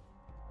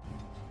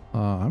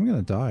 I'm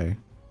gonna die.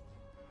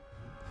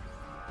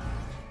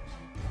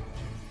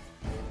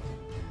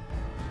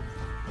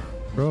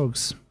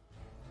 Rogues.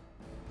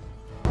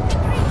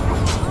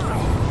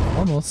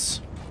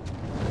 Almost.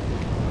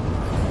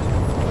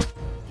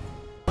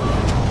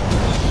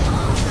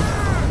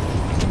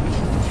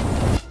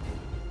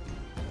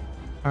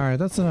 Alright,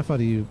 that's enough out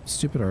of you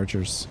stupid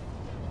archers.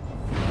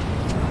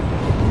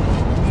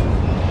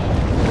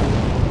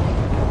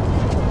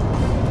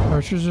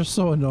 Archers are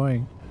so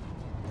annoying.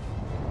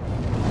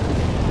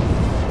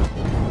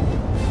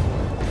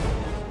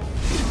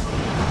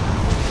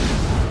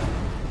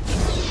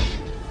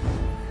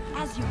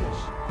 As you wish.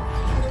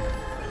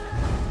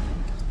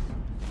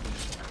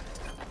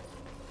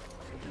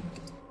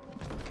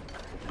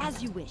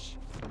 As you wish.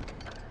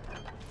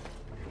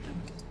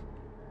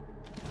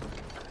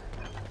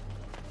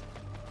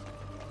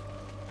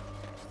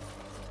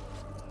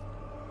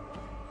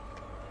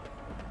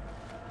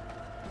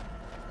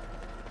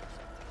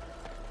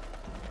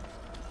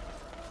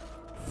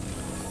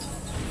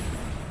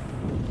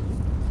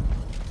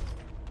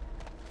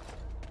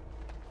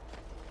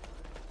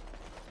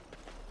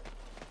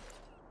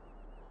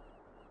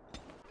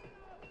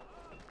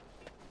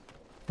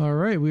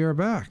 Alright, we are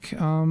back.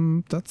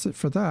 That's it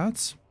for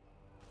that.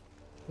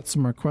 Got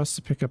some more quests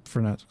to pick up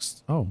for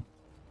next. Oh,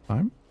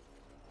 time?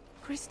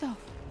 Kristoff.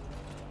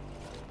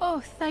 Oh,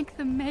 thank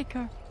the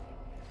Maker.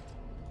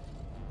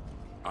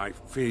 I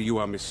fear you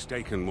are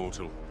mistaken,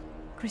 mortal.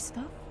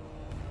 Kristoff?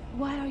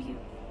 Why are you...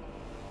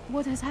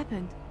 What has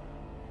happened?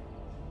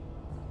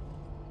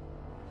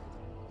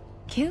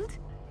 Killed?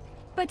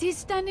 But he's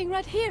standing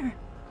right here.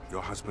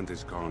 Your husband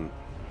is gone,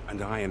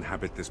 and I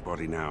inhabit this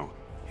body now.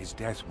 His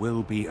death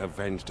will be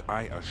avenged,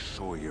 I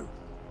assure you.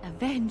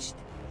 Avenged?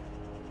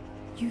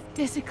 You've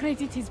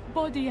desecrated his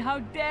body, how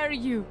dare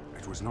you!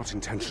 It was not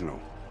intentional.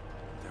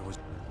 There was...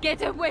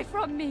 Get away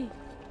from me!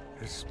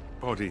 This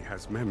body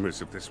has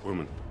memories of this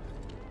woman.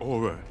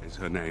 Aura is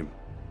her name.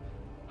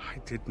 I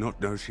did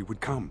not know she would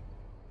come.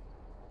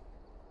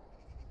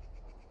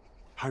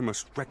 I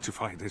must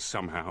rectify this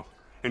somehow.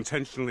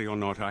 Intentionally or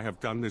not, I have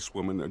done this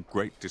woman a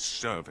great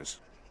disservice.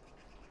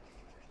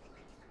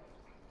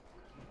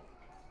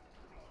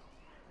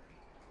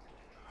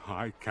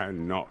 I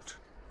cannot.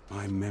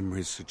 My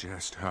memories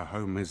suggest her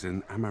home is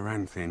in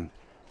Amaranthin.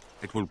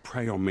 It will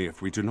prey on me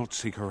if we do not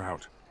seek her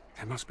out.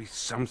 There must be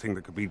something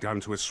that could be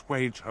done to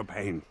assuage her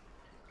pain.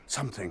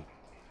 Something.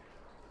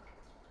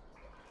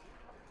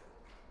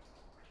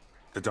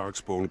 The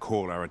Darkspawn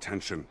call our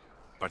attention,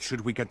 but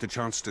should we get the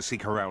chance to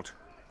seek her out,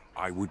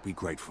 I would be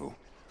grateful.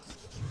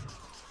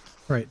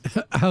 Right,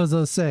 as I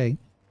was saying,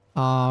 we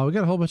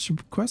got a whole bunch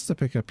of quests to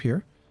pick up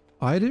here.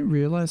 I didn't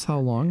realize how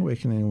long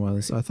Awakening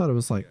was. I thought it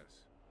was like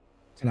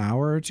an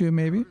hour or two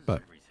maybe,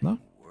 but no.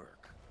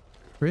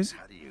 Crazy.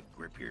 How do you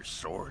grip your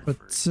sword?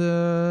 But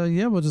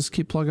yeah, we'll just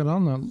keep plugging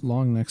on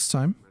along next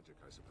time.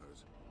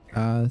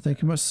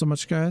 Thank you so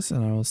much guys,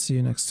 and I will see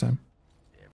you next time.